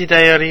dirty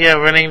diarrhea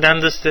running down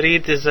the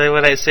street, is that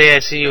what I say? I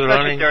see you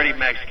running. Such a dirty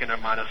Mexican,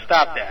 Armando.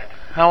 Stop that.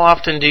 How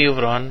often do you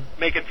run?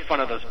 Making fun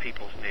of those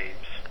people's names.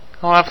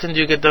 How often do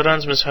you get the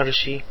runs, Miss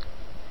Hershey?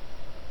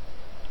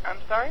 I'm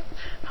sorry?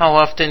 How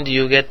often do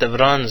you get the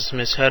runs,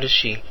 Miss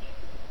Hershey?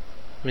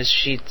 Miss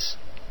Sheets?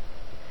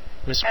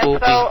 Miss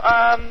Poopy?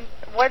 And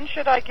so, when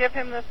should I give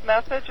him this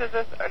message? Is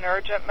this an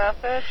urgent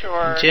message,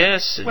 or?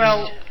 Yes.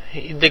 Well,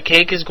 the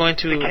cake is going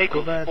to the cake go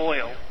will bad.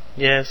 spoil.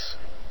 Yes.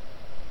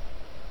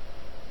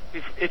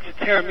 It's a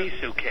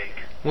tiramisu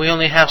cake. We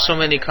only have so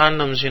many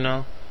condoms, you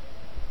know.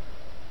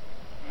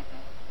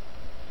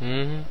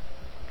 Mm-hmm.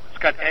 It's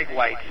got egg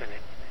whites in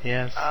it.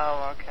 Yes.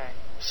 Oh, okay.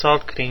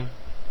 Salt cream.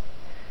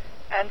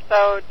 And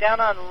so down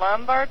on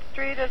Lombard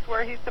Street is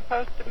where he's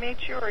supposed to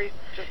meet you, or he's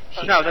just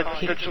supposed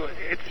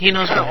he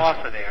knows kind of where,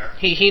 off of there.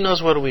 He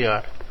knows where we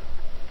are.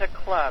 The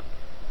club.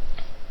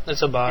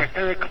 It's a bar. It's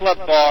a club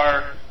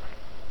bar.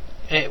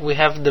 We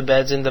have the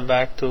beds in the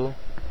back too.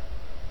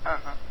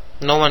 Uh-huh.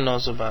 No one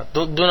knows about.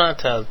 Do not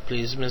tell,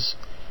 please, Miss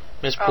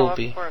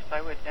Poopy. Oh, of course,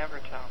 I would never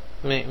tell.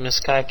 Miss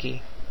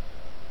Kaki.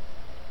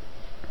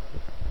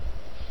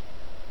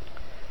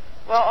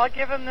 Well, I'll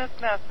give him this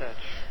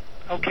message.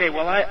 Okay,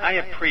 well, I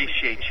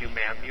appreciate you,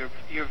 ma'am.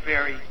 You're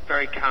very,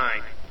 very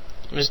kind.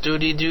 Miss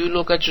Doody, do you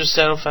look at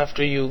yourself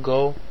after you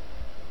go?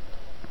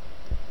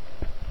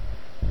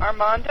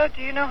 Armando,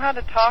 do you know how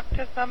to talk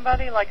to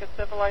somebody like a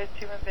civilized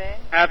human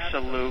being?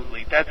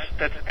 Absolutely. That's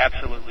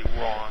absolutely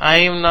wrong. I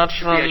am not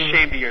you from... should be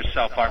ashamed of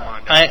yourself,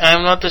 Armando.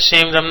 I'm not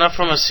ashamed. I'm not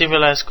from a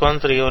civilized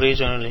country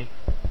originally.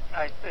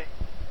 I see.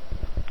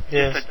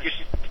 Yes.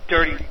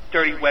 You're a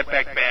dirty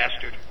wetback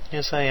bastard.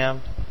 Yes, I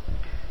am.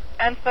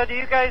 And so do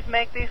you guys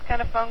make these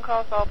kind of phone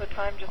calls all the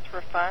time just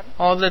for fun?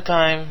 All the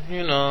time,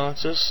 you know,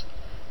 just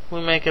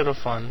we make it a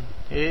fun.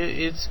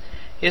 It's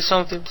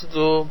something to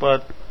do,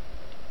 but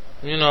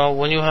you know,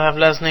 when you have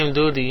last name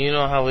Doody, you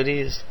know how it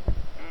is.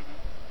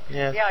 Mm-hmm.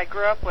 Yes. Yeah, I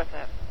grew up with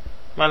it.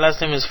 My last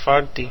name is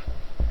Farty.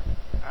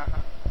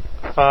 Uh-huh.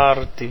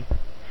 Farty.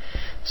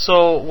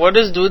 So, what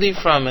is Doody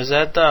from? Is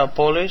that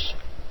Polish?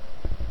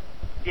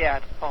 Yeah,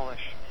 it's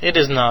Polish. It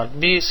is not.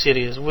 Be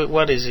serious.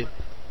 What is it?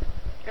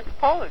 It's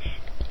Polish.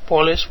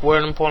 Polish?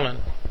 Where in Poland?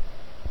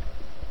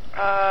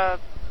 I'm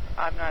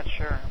not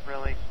sure,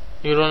 really.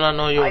 You do not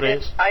know your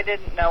race? I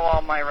didn't know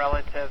all my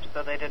relatives,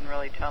 so they didn't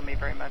really tell me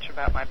very much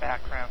about my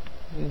background.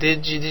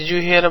 Did you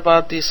hear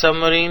about the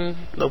submarine,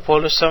 the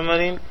Polish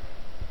submarine?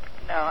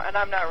 No, and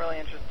I'm not really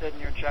interested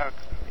in your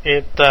jokes.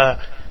 It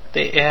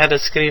had a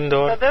screen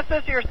door. So this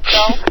is your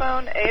cell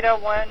phone,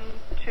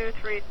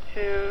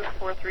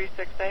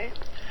 801-232-4368?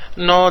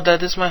 No,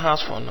 that is my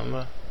house phone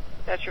number.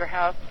 That's your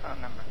house phone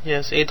number?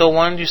 Yes,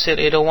 801. You said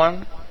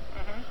 801?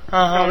 Mm-hmm.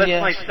 No, that's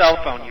yes. my cell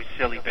phone, you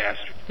silly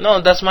bastard. No,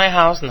 that's my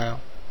house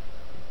now.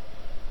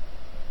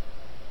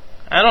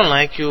 I don't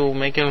like you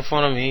making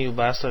fun of me, you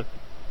bastard.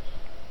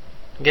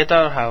 Get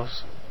out of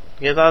house.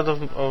 Get out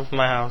of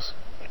my house.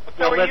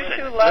 Well,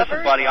 listen,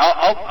 buddy,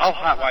 I'll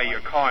hotwire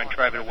your car and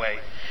drive it away.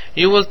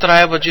 You will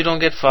try, but you don't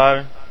get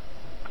far.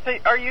 So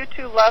are you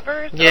two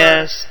lovers?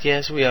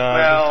 Yes, we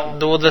are.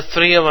 Well, the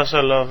three of us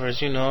are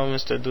lovers, you know,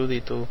 Mr. Doody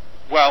too.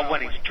 Well,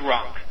 when he's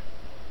drunk.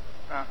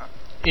 Uh-huh.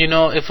 You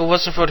know, if it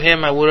wasn't for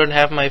him, I wouldn't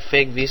have my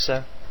fake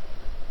visa.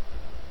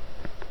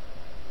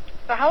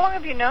 So how long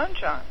have you known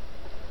John?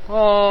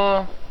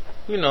 Oh,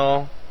 you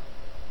know,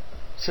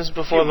 since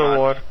before the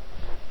war.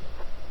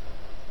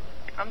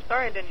 I'm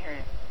sorry I didn't hear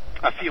you.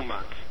 A few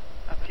months.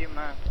 A few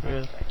months.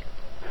 Yes.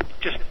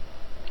 Just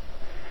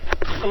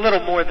a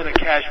little more than a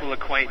casual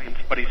acquaintance,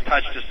 but he's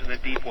touched us in a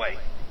deep way.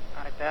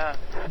 I bet.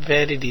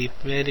 Very deep,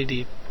 very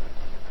deep.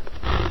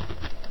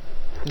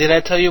 Did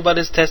I tell you about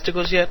his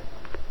testicles yet?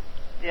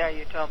 Yeah,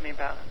 you told me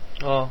about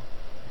it. Oh.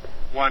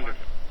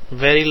 Wonderful.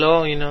 Very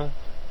low, you know.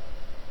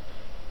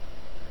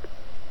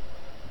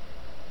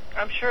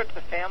 I'm sure it's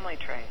a family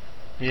trait.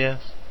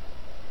 Yes,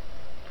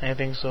 I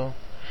think so.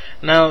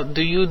 Now,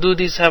 do you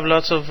dudes have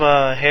lots of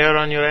hair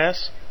on your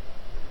ass?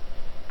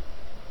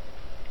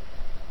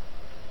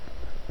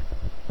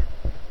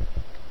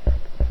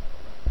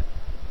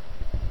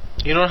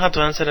 You don't have to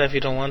answer that if you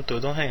don't want to.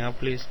 Don't hang up,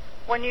 please.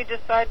 When you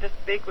decide to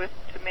speak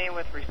to me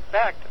with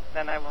respect,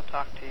 then I will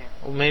talk to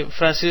you.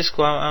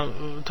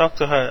 Francisco, talk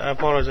to her. I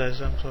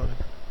apologize. I'm sorry.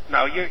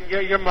 No,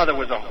 your mother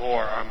was a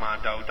whore,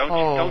 Armando.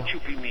 Don't you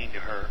be mean to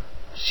her.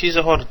 She's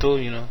a whore too,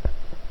 you know.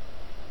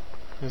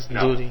 It's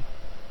No. duty.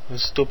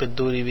 It's stupid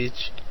duty,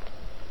 bitch.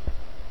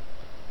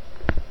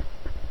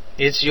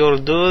 It's your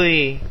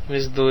duty,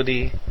 Miss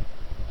Duty.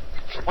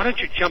 Why don't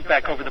you jump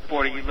back over the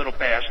border, you little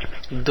bastard?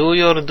 Do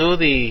your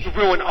duty. You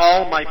ruin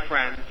all my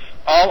friends,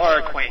 all our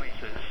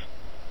acquaintances.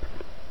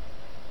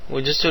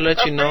 Well, just to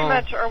let you know.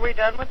 Pretty much, are we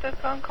done with this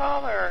phone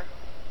call, or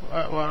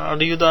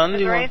Are you done?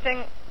 is there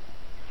anything,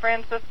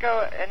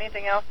 Francisco,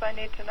 anything else I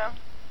need to know?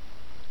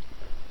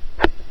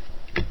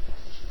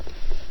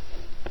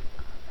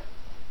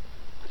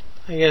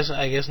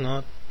 I guess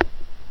not.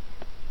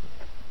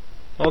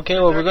 Okay,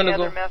 well, we're gonna Any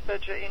go. other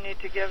message that you need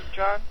to give,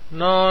 John?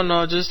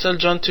 No, just tell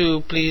John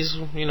to please,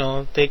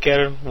 take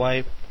care,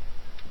 wipe.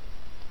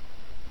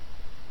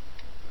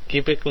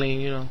 Keep it clean,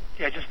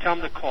 Yeah, just tell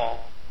him to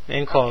call.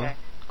 And call. Okay.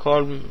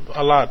 Call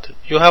a lot.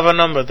 You have a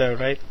number there,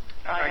 right?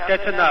 All right,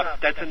 that's enough.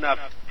 That's enough,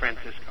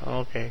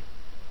 Francisco. Okay.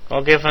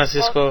 Okay,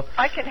 Francisco. Well,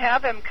 I can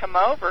have him come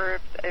over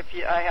if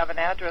I have an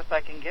address I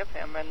can give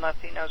him, unless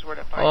he knows where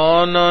to find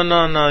Oh, me.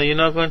 no. You're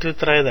not going to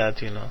try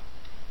that,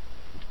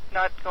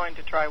 Not going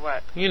to try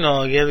what?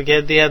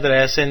 Get the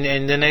address, and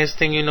the next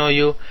thing you know,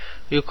 you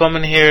come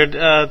in here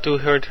to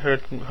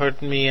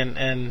hurt me,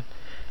 and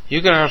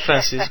you can hurt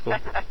Francisco.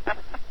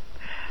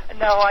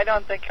 No, I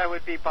don't think I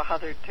would be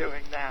bothered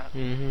doing that.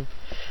 Mm-hmm.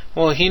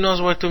 Well, he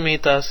knows where to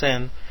meet us,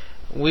 and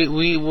we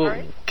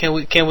will.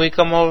 Can we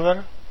come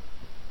over?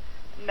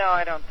 No,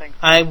 I don't think so.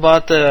 I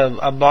bought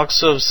a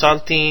box of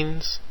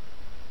saltines,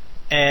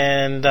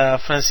 and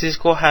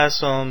Francisco has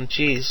some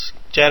cheese,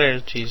 cheddar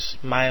cheese,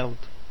 mild.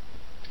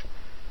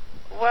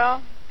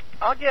 Well,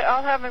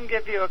 I'll have him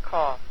give you a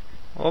call.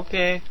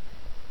 Okay.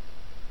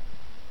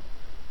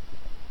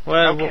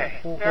 Well, Okay.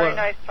 Very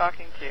nice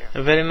talking to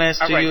you. Very nice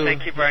to All right, you.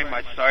 thank you very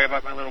much. Sorry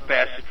about my little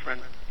bastard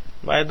friend.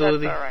 Bye,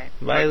 Doody. all right.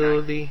 Bye,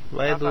 Doody.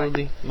 Bye,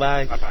 Doody.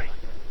 Bye. Bye-bye.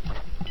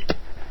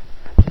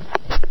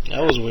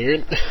 That was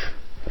weird.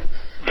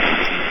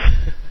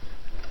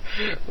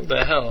 What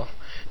the hell?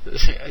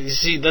 You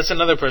see, that's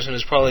another person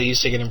who's probably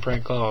used to getting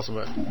prank calls,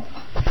 but...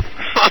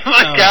 Oh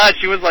my God,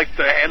 she was like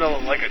to handle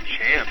it like a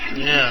champ.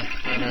 Yeah,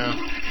 I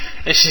know.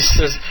 And she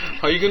says,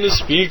 "Are you going to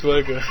speak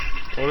like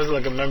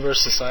a member of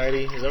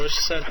society?" Is that what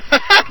she said?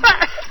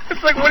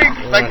 It's like, what do you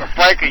expect from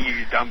Frankie,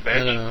 you dumb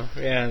bitch? I know.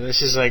 Yeah, and then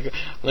she's like,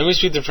 "Let me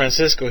speak to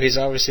Francisco. He's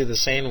obviously the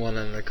sane one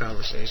in the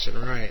conversation."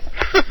 Right.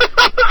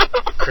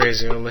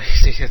 Crazy old lady.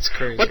 It's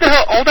crazy. What the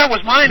hell? Oh, that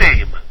was my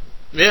name.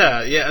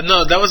 Yeah.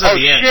 No, that was at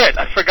the end. Oh shit!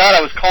 I forgot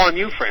I was calling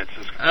you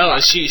Francisco. Oh,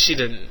 she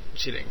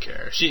didn't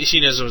care.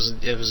 She knows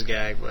it was a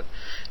gag, but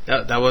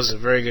that was a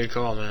very good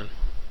call, man.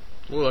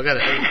 Ooh, I got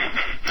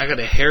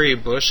a Harry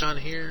Bush on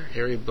here.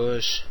 Harry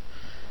Bush.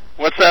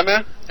 What's that,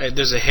 man?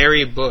 There's a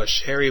Harry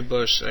Bush. Harry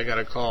Bush. I got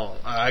a call.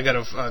 I got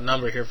a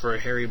number here for a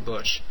Harry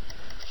Bush.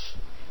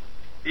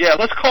 Yeah,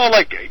 let's call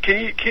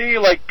can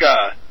you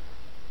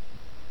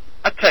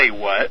I'll tell you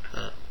what.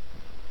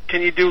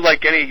 Can you do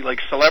any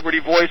celebrity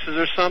voices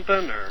or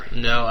something, or?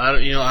 No,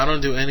 I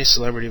don't do any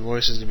celebrity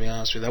voices, to be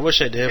honest with you. I wish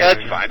I did. Yeah,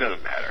 that's fine.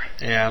 Doesn't matter.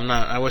 Yeah, I'm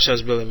not. I wish I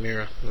was Billy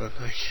Mira. But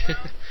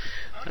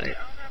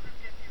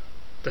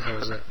the hell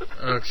was that?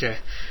 Okay.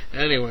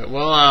 Anyway,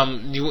 well,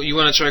 you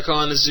want to try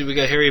calling this? We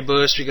got Harry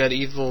Bush. We got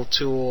Evil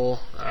Tool.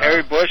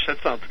 Harry Bush. That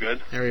sounds good.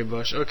 Harry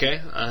Bush.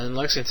 Okay. In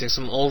Lexington,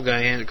 some old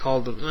guy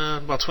called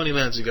about 20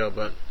 minutes ago,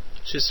 but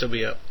should still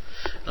be up.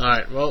 All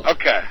right, well,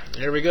 okay.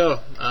 Here we go.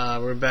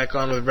 We're back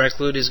on with Rex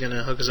Lude. He's going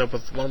to hook us up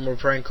with one more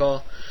prank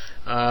call.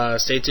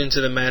 Stay tuned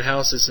to the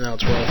Madhouse. It's now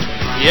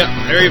 12:20. Yep,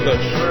 Harry Bush.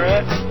 Where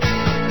at?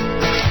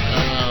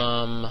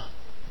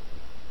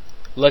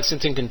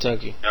 Lexington,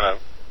 Kentucky. Hello.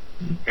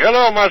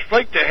 Hello, must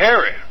speak to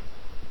Harry.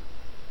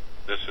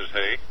 This is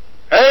he.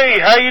 Hey,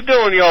 how you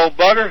doing, you old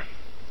bugger?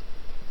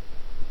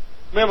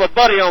 We have a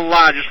buddy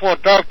online. Just want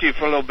to talk to you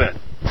for a little bit.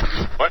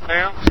 What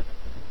now?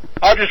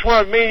 I just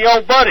want to meet your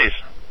old buddies.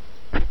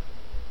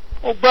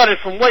 Old buddy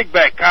from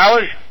Wakeback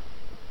College.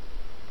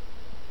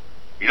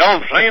 You know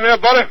what I'm saying there,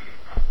 buddy?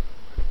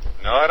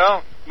 No, I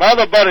don't. My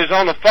other buddy's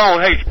on the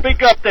phone. Hey,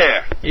 speak up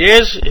there.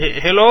 Yes,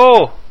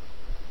 hello.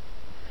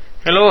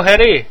 Hello,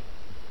 Harry.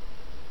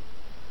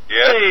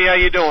 Yes. Hey, how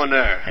you doing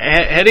there?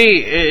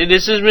 Harry,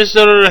 this is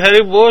Mr.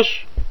 Harry Bush.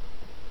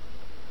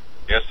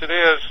 Yes, it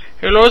is.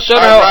 Hello, sir.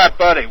 All right,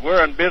 buddy.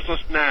 We're in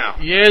business now.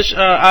 Yes,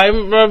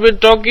 I've been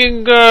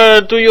talking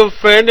to your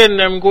friend, and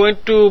I'm going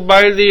to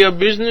buy the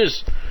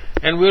business.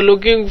 And we're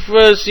looking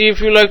for see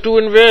if you like to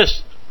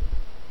invest.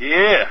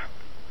 Yeah.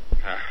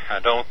 I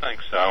don't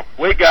think so.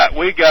 We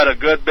got a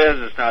good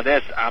business now.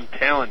 I'm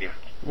telling you.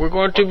 We're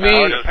going to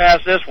I'll just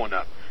pass this one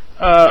up.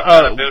 What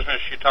kind of business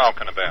you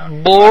talking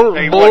about?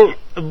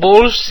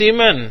 Bull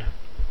semen.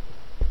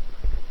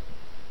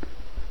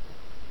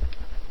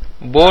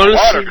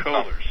 Water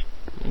coolers.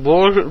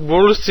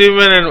 Bull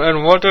semen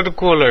and water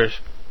coolers.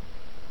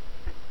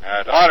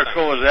 Water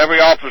coolers. Every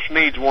office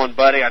needs one,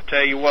 buddy. I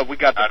tell you what, we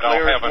got the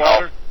clearest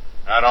water.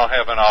 I don't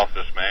have an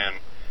office, man.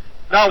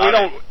 No, we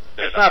don't.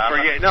 It's not for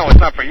you. No, it's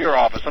not for your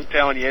office. I'm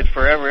telling you, it's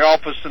for every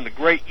office in the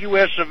great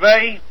U.S. of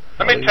A.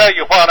 Let me tell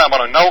you what, I'm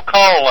on a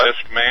no-call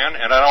list, man,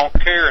 and I don't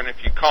care, and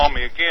if you call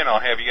me again, I'll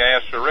have your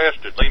ass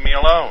arrested. Leave me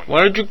alone.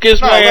 Why don't you kiss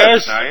my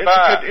ass?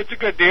 It's a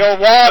good deal of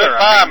water.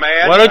 Goodbye,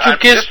 man. Why don't you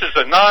kiss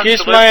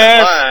my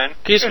ass? Line.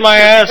 Kiss my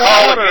ass.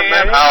 Call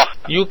again.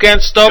 You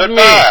can't stop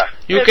me.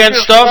 You can't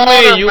stop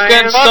me. You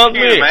can't stop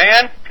me.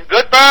 Man.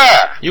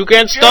 Goodbye. You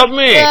can't stop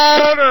me.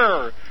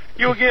 Water.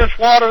 You against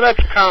water, that's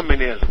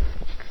communism.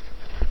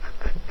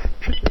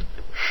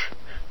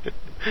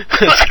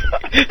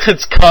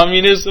 It's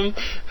communism.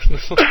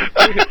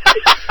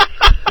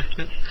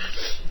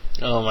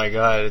 Oh my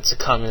God! It's a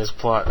communist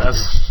plot.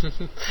 That's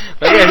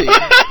that guy,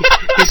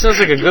 he sounds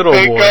like a good old boy.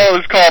 Pinko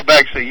is called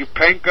back. Say, you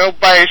pinko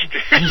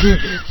bastard.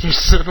 You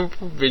son of a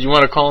bitch. You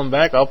want to call him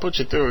back? I'll put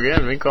you through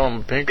again. We call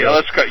him a pinko. Yeah,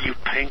 let's go. You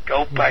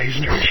pinko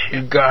bastard.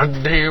 You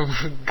goddamn.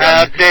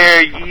 How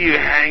dare you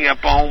hang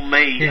up on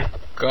me?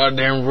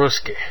 Goddamn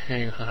Ruski.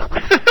 Hang on.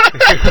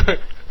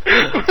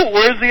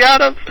 Where's he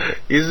out of?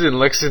 He's in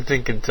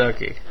Lexington,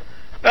 Kentucky.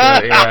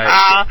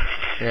 Yeah.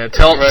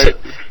 Tell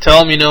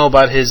him you know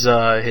about his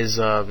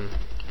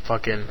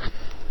fucking,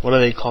 what are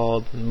they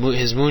called?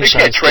 His moonshine.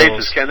 They can't trace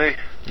us, can they?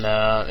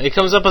 Nah, it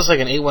comes up as like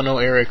an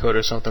 810 area code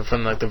or something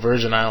from like the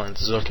Virgin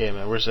Islands. It's okay,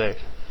 man. We're safe.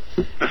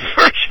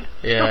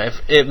 Yeah,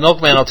 if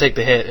Milkman will take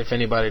the hit if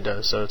anybody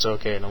does, so it's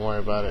okay. Don't worry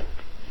about it.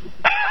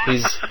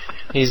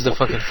 He's the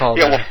fucking fall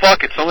guy. Yeah, well,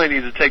 fuck it. Somebody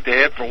needs to take the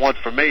hit for once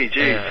for me.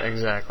 Jeez. Yeah,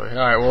 exactly. All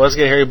right, well, let's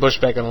get Harry Bush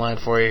back in line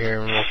for you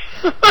here, and we'll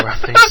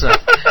wrap things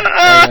up.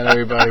 Hang on,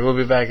 everybody. We'll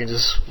be back in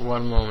just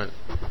one moment.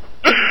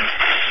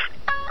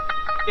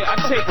 Yeah, I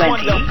take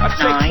one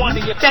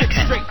of your chicks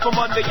straight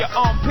from under your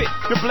armpit.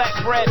 The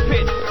black Brad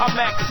Pitt. I'm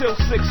at till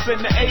 6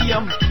 in the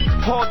a.m.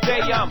 All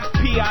day I'm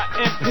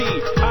PIMP.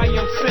 I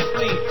am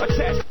simply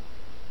attached.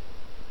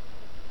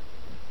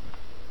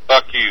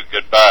 Fuck you.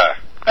 Goodbye.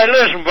 Hey,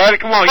 listen, buddy,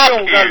 come on. You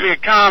don't got to be a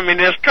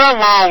communist.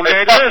 Come on,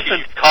 dude.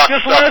 Listen.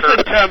 Just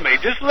listen to me.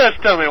 Just listen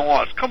to me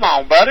once. Come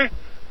on, buddy.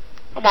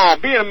 Come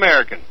on, be an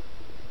American.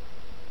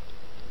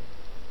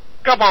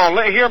 Come on,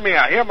 hear me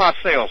out. Hear my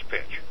sales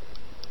pitch.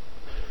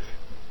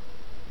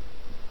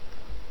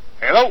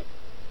 Hello?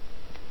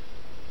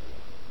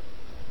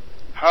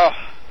 Oh.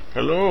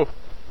 Hello?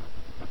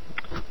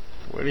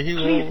 Where did he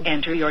go? Please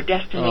enter your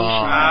destination.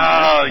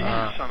 Oh, you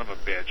son of a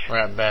bitch.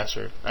 Rat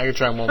bastard. I can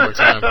try him one more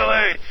time.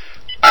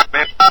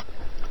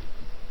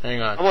 Hang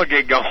on. I'm going to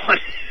get going.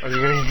 Are you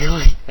going to get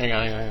going? Hang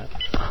on.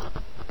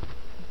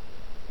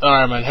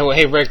 Alright, man.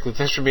 Hey, Reclute,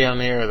 thanks for being on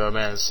the air, though,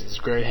 man. It's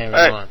great having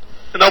you on.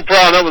 No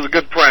problem. That was a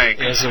good prank.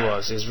 Yes, it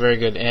was. It was very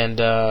good. And,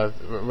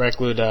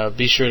 Reclute,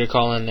 be sure to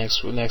call in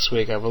next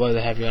week. I would love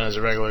to have you on as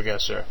a regular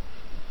guest, sir.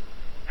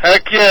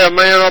 Heck yeah,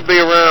 man. I'll be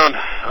around.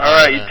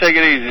 Alright, you take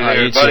it easy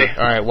there, buddy.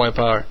 Alright, white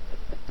power.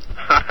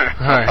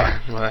 Alright,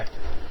 bye.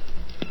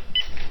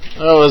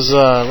 That was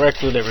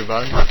Reclute,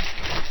 everybody.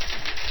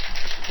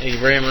 Thank you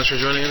very much for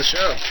joining the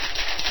show.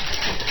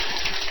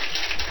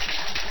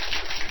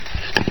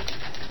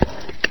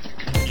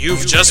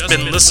 You've just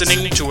been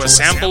listening to a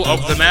sample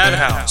of the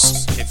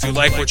Madhouse. If you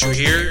like what you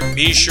hear,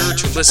 be sure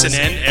to listen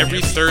in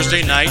every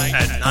Thursday night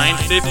at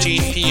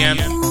 9:15 p.m.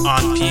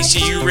 on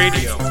PCU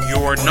Radio,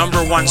 your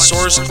 #1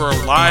 source for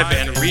live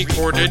and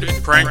recorded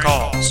prank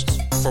calls.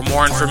 For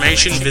more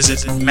information,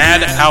 visit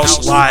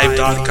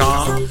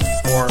madhouselive.com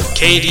or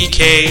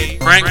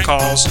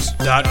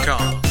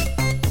kdkprankcalls.com.